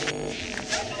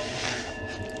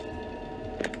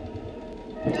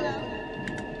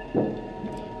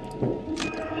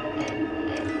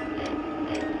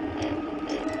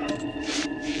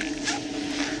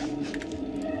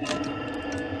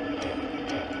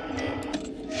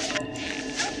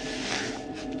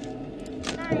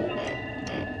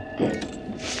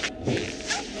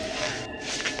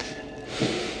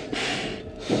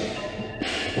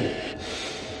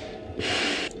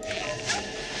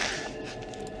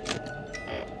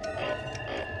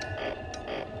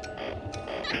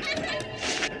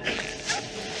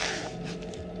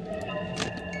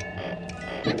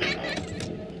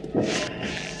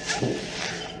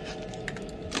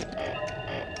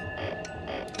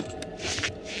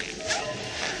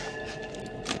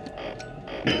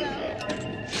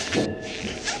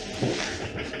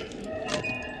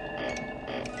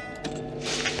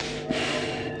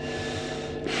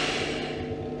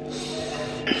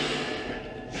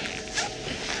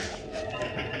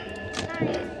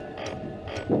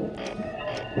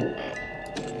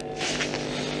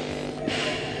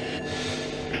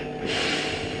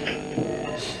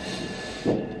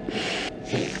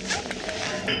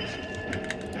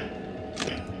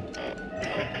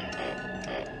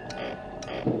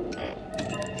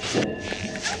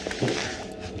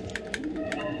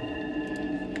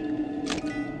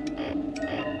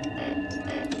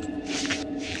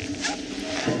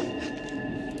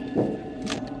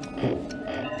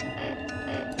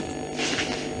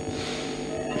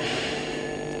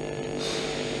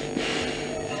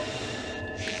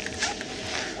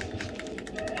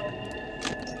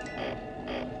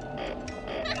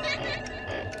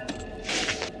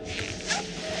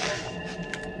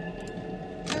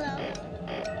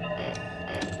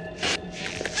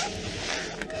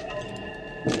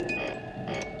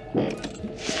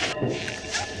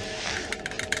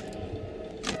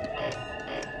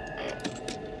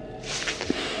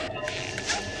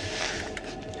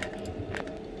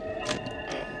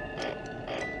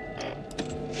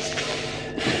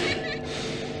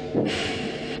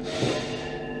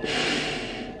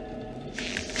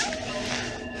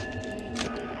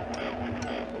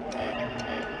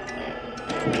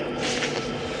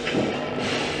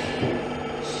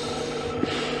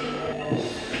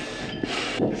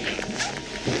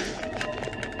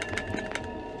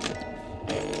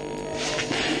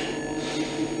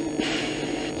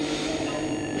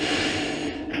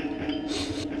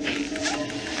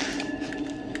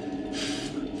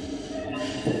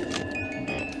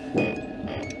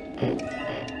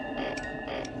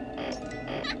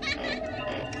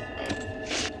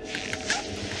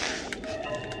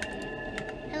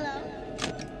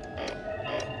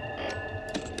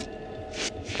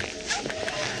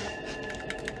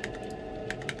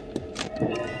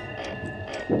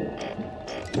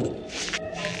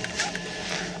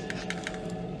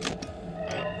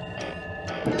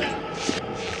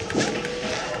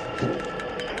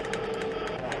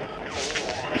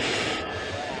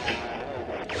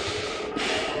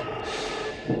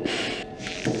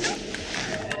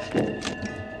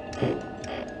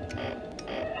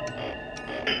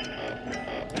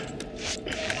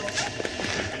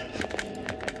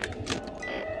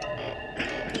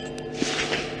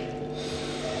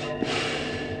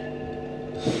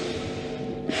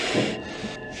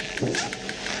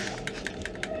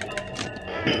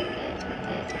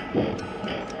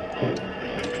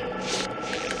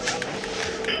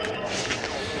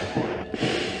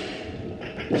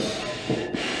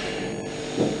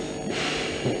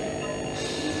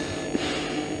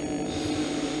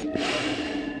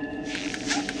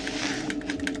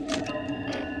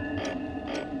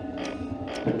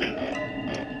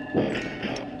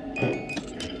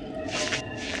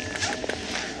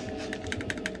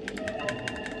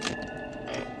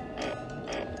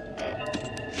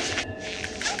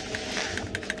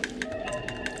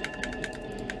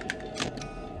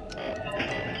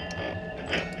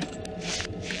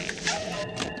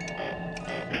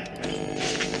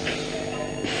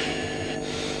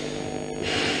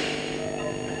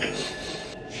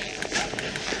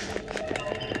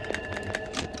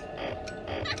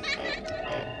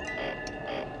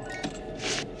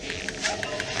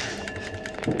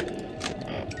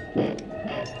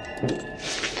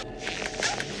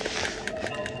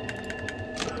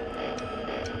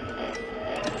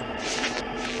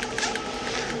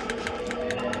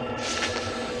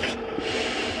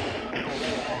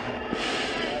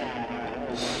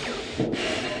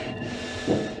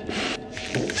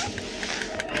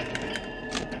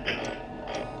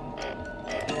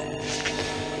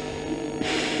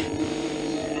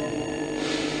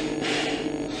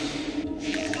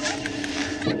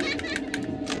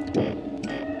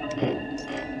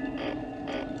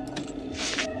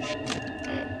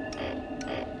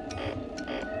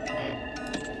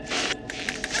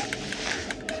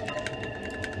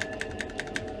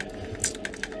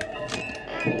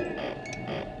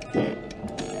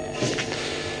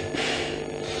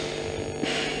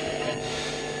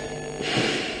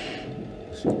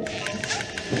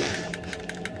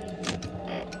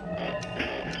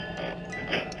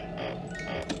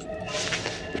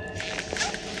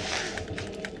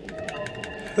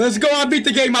 Let's go. I beat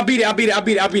the game. I beat it. I beat it. I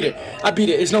beat it. I beat it. I beat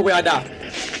it. There's no way I die.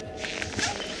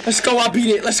 Let's go. I beat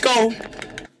it. Let's go.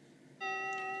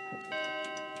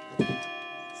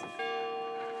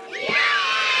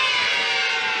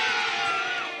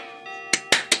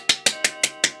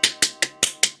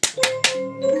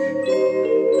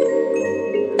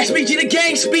 SBG the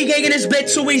gang, speed gang in this bit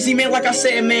too easy, man. Like I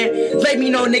said, man. Let me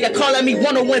know, nigga. Call at me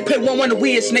 101, pay 1-1 the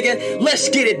weirds, nigga. Let's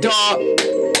get it, dog.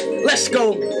 Let's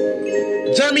go.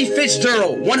 Jeremy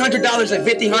Fitzgerald, $100 and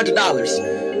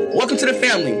 $1,500. Welcome to the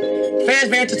family. Fans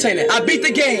for entertainment. I beat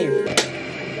the game.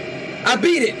 I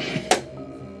beat it.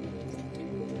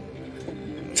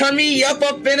 Turn me up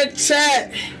in the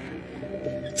chat.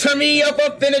 Turn me up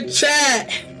in the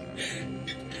chat.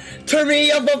 Turn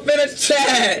me up in the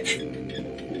chat.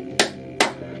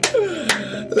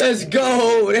 Let's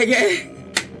go, nigga.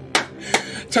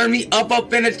 Turn me up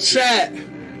in the chat.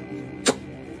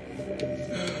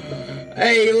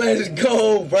 Hey, let's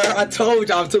go, bro. I told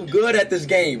you I'm too good at this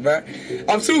game, bro.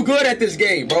 I'm too good at this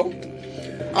game, bro.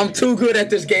 I'm too good at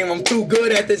this game. I'm too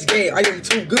good at this game. I am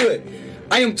too good.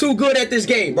 I am too good at this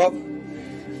game, bro.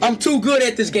 I'm too good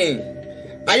at this game.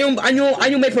 I am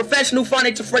a professional Five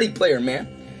Nights at Freddy player, man.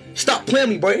 Stop playing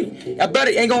me, bro. Y'all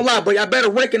better, ain't gonna lie, bro. Y'all better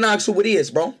recognize who it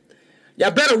is, bro. Y'all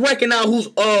better recognize whose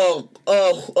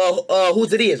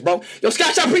it is, bro. Yo,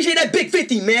 Scott, I appreciate that big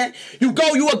 50, man. You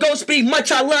a go speed.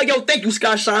 Much I love. Yo, thank you,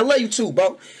 Scott. I love you too,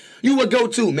 bro. You a go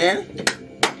too, man.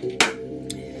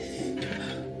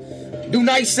 Do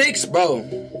night 6, bro.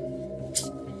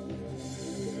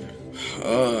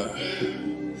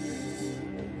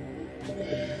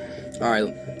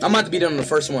 Alright. I'm about to beat it on the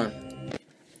first one.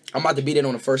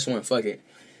 Fuck it.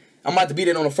 I'm about to beat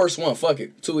it on the first one. Fuck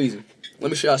it. Too easy. Let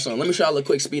me show y'all something. Let me show y'all a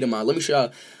quick speed of mine. Let me show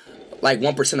y'all like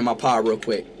 1% of my power real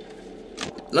quick.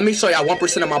 Let me show y'all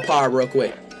 1% of my power real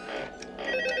quick.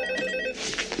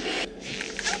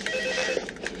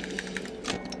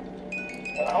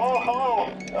 Hello.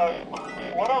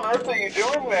 What on earth are you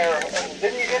doing there?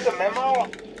 Didn't you get the memo?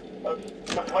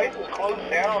 The place is closed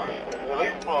down, at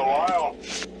least for a while.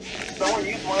 Someone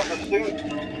used one of the suits.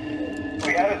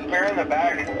 We had a spare in the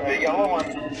back, a yellow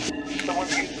one. Someone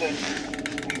used it.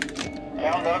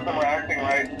 Now none of them are acting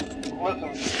right.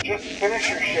 Listen, just finish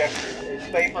your shift. It's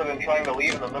safer than trying to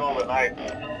leave in the middle of the night.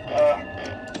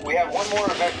 We have one more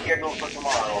event scheduled for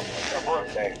tomorrow, a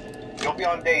birthday. You'll be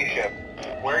on day shift.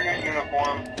 Wear your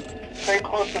uniform. Stay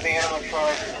close to the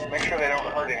animatronics. Make sure they don't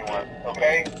hurt anyone,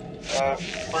 okay?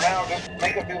 For now, just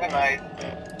make it through the night.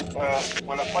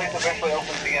 When the place eventually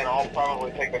opens again, I'll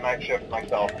probably take the night shift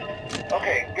myself.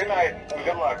 Okay, good night, and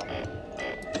good luck.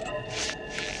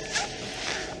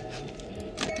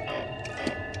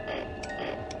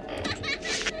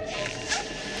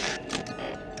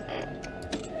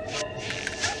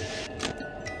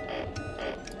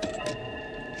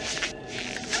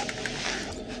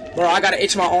 Bro, I gotta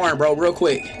itch my arm, bro, real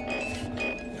quick.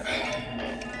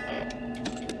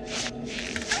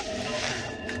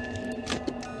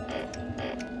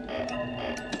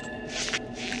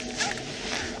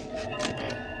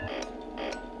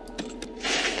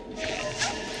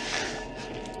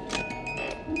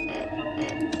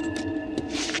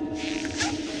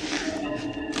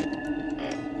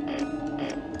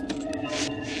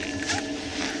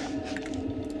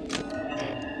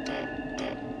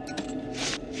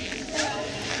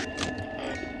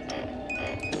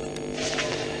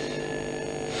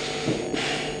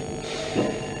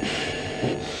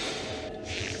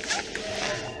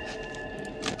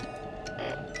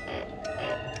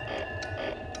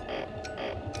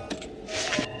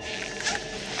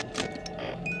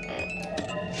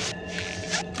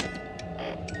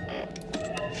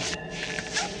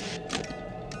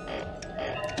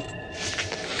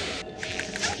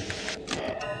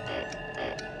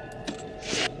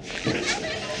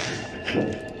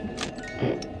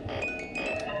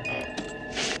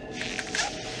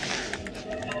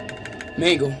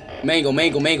 Mango, mango,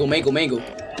 mango, mango, mango, mango.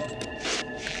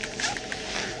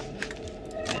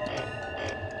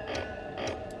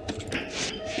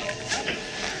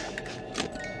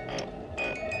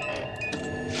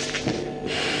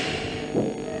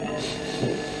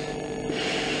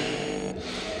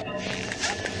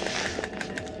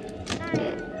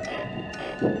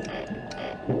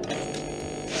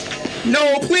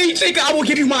 No, please, Chica, I will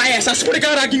give you my ass. I swear to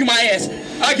God, I'll give you my ass.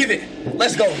 I'll give it.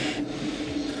 Let's go.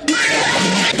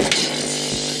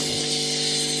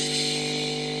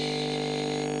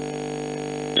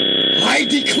 I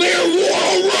declare war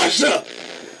on Russia!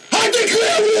 I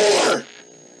declare war!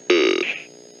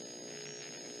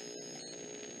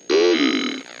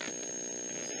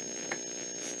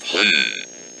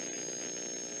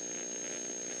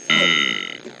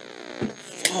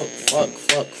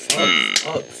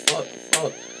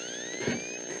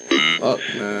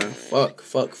 Fuck, man. Fuck.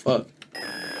 Fuck, dog.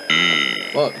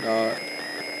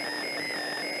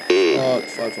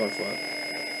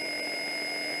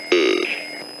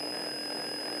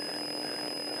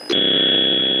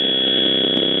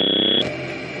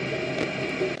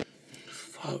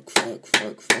 Fuck.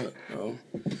 Fuck, bro.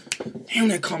 Damn,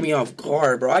 that caught me off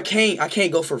guard, bro. I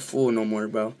can't go for full no more,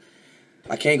 bro.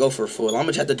 I can't go for full. I'm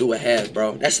gonna have to do a half,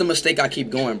 bro. That's the mistake I keep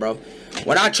going, bro.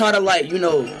 When I try to, like, you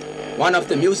know, wind up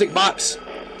the music box,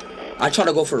 I try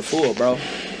to go for full, bro.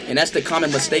 And that's the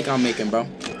common mistake I'm making, bro.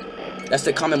 That's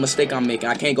the common mistake I'm making.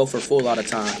 I can't go for full all the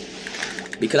time.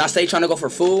 Because I stay trying to go for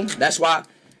full. That's why,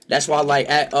 like,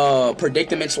 at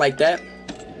predicaments like that,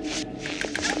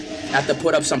 I have to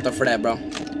put up something for that, bro.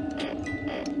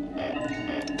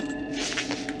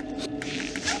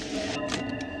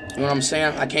 You know what I'm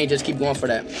saying? I can't just keep going for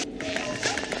that.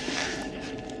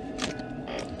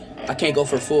 I can't go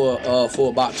for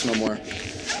full box no more.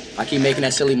 I keep making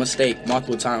that silly mistake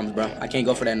multiple times, bro. I can't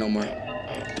go for that no more.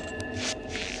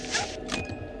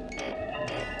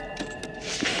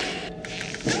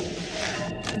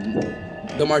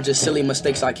 Them are just silly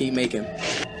mistakes I keep making.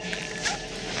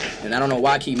 And I don't know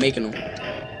why I keep making them.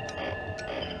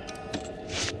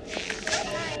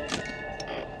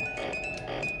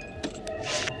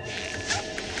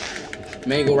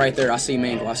 Mango right there. I see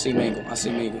mango. I see mango. I see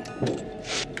mango.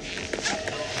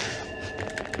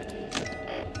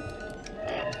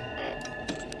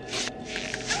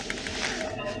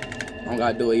 I don't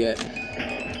gotta do it yet.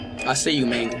 I see you,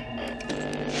 mango.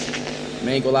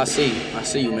 Mango, I see you. I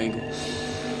see you, mango.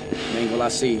 Mango, I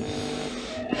see you.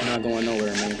 You're not going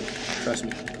nowhere, mango. Trust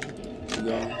me. You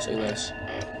go. Say less.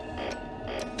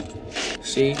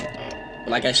 See?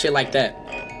 Like that shit like that.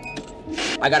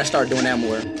 I gotta start doing that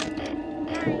more.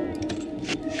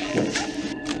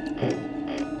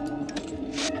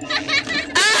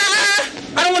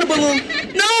 I don't want a balloon.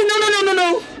 No.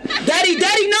 Daddy,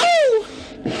 no.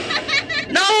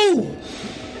 No.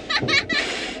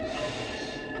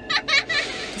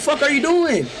 The fuck are you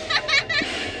doing?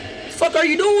 The fuck are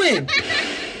you doing?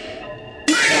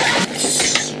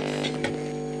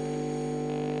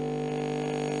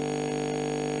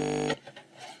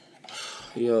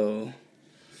 Yo.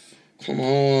 Come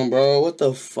on, bro. What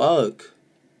the fuck?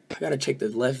 I gotta check the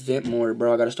left vent more,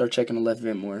 bro. I gotta start checking the left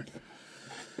vent more.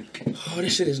 Oh,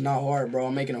 this shit is not hard, bro.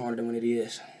 I'm making it harder than what it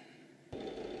is.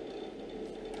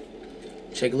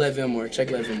 Check left vent more. Check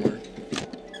left vent more.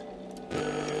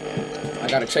 I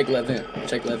gotta check left vent.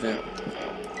 Check left vent.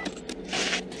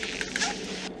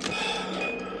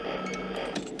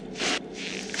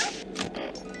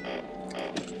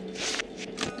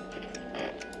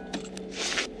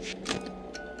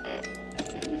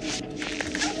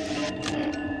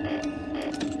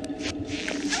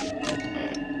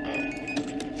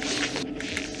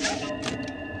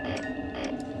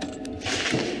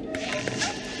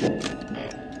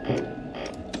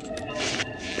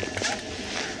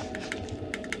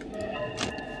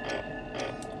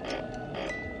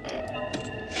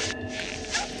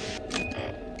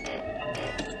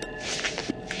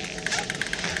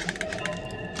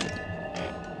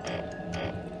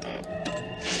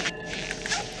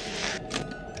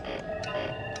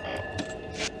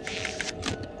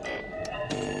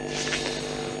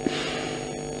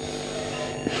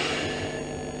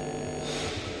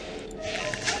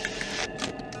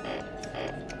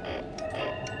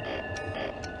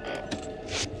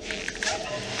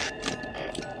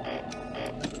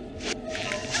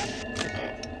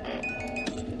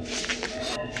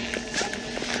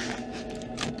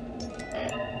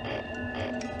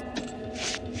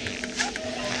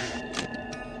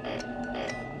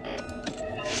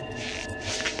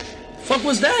 Fuck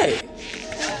was that?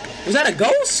 Was that a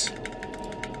ghost?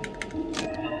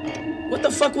 What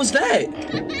the fuck was that?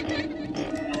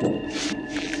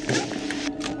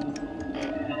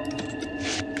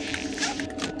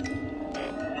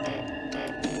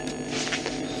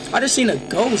 I just seen a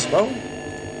ghost, bro.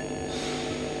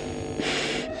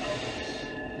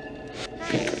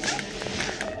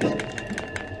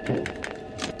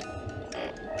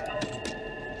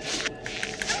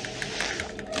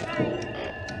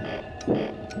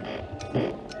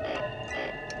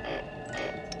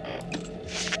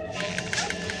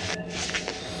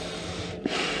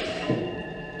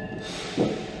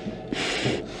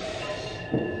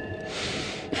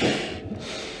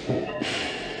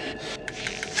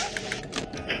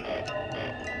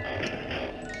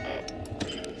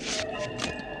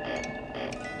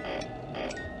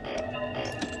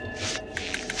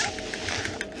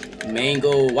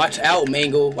 Mango, watch out,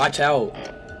 Mango, watch out.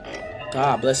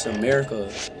 God bless America.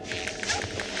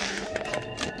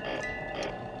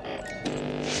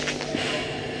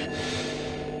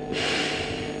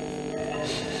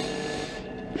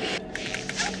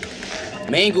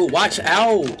 Mango, watch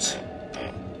out.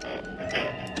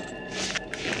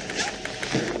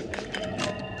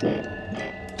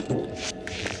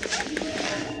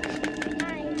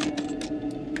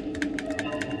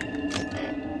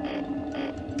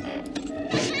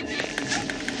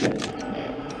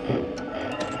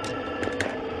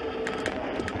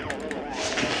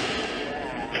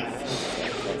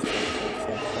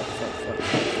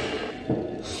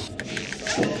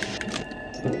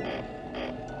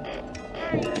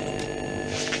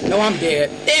 No, I'm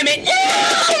dead. Damn it.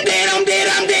 I'm dead, I'm dead,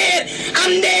 I'm dead.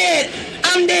 I'm dead.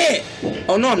 I'm dead.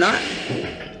 Oh, no, I'm not.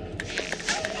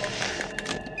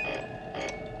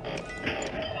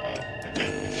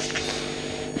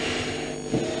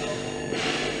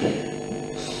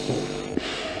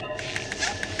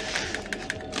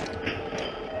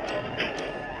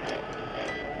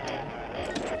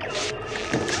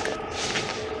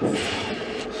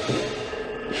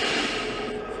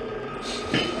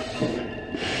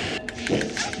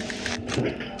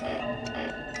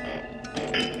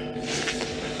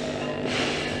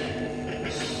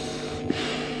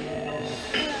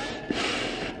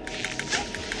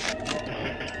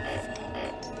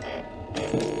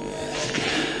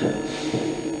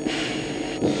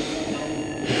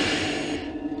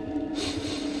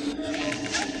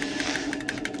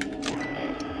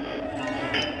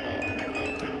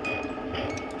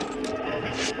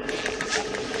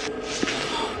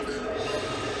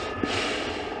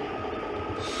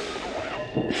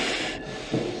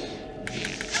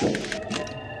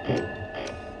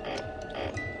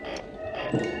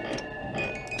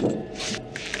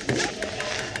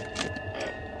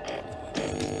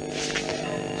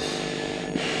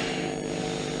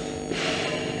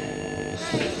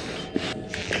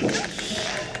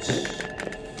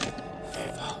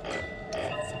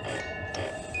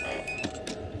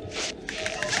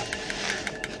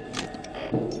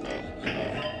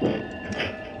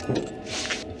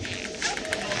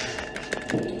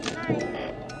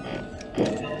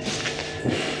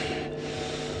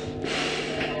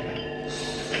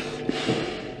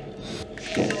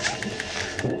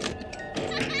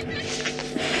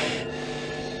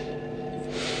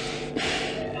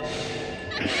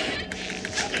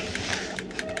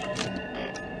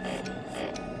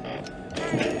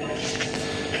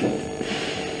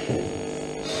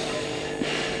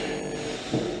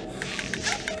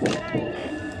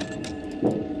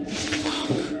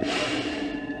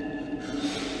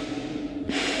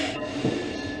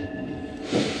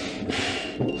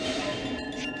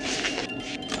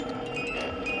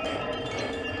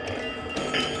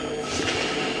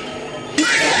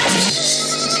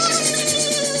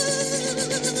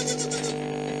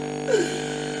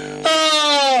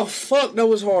 Oh, fuck, that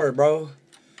was hard, bro.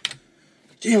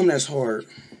 Damn, that's hard.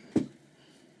 Too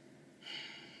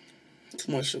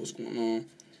much shit was going on.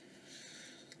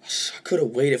 I could have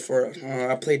waited for it.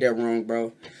 I played that wrong,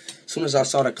 bro. As soon as I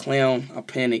saw the clown, I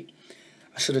panicked.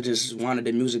 I should have just wanted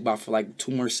the music box for like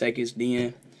 2 more seconds,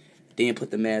 then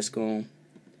put the mask on.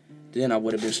 Then I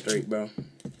would have been straight, bro.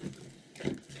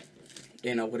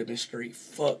 Then I would have been straight.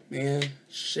 Fuck, man.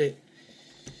 Shit.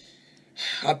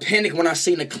 I panicked when I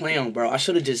seen the clown, bro. I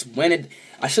should have just wanted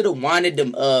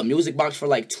the music box for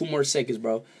like 2 more seconds,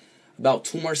 bro. About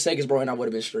 2 more seconds, bro, and I would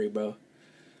have been straight, bro.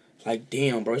 Like,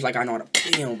 damn, bro. It's like I know how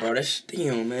to... Damn, bro. That's...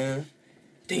 Damn, man.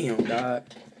 Damn, dog.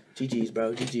 GG's,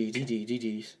 bro.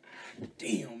 GG's.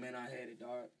 Damn, man. I had it,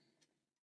 dog.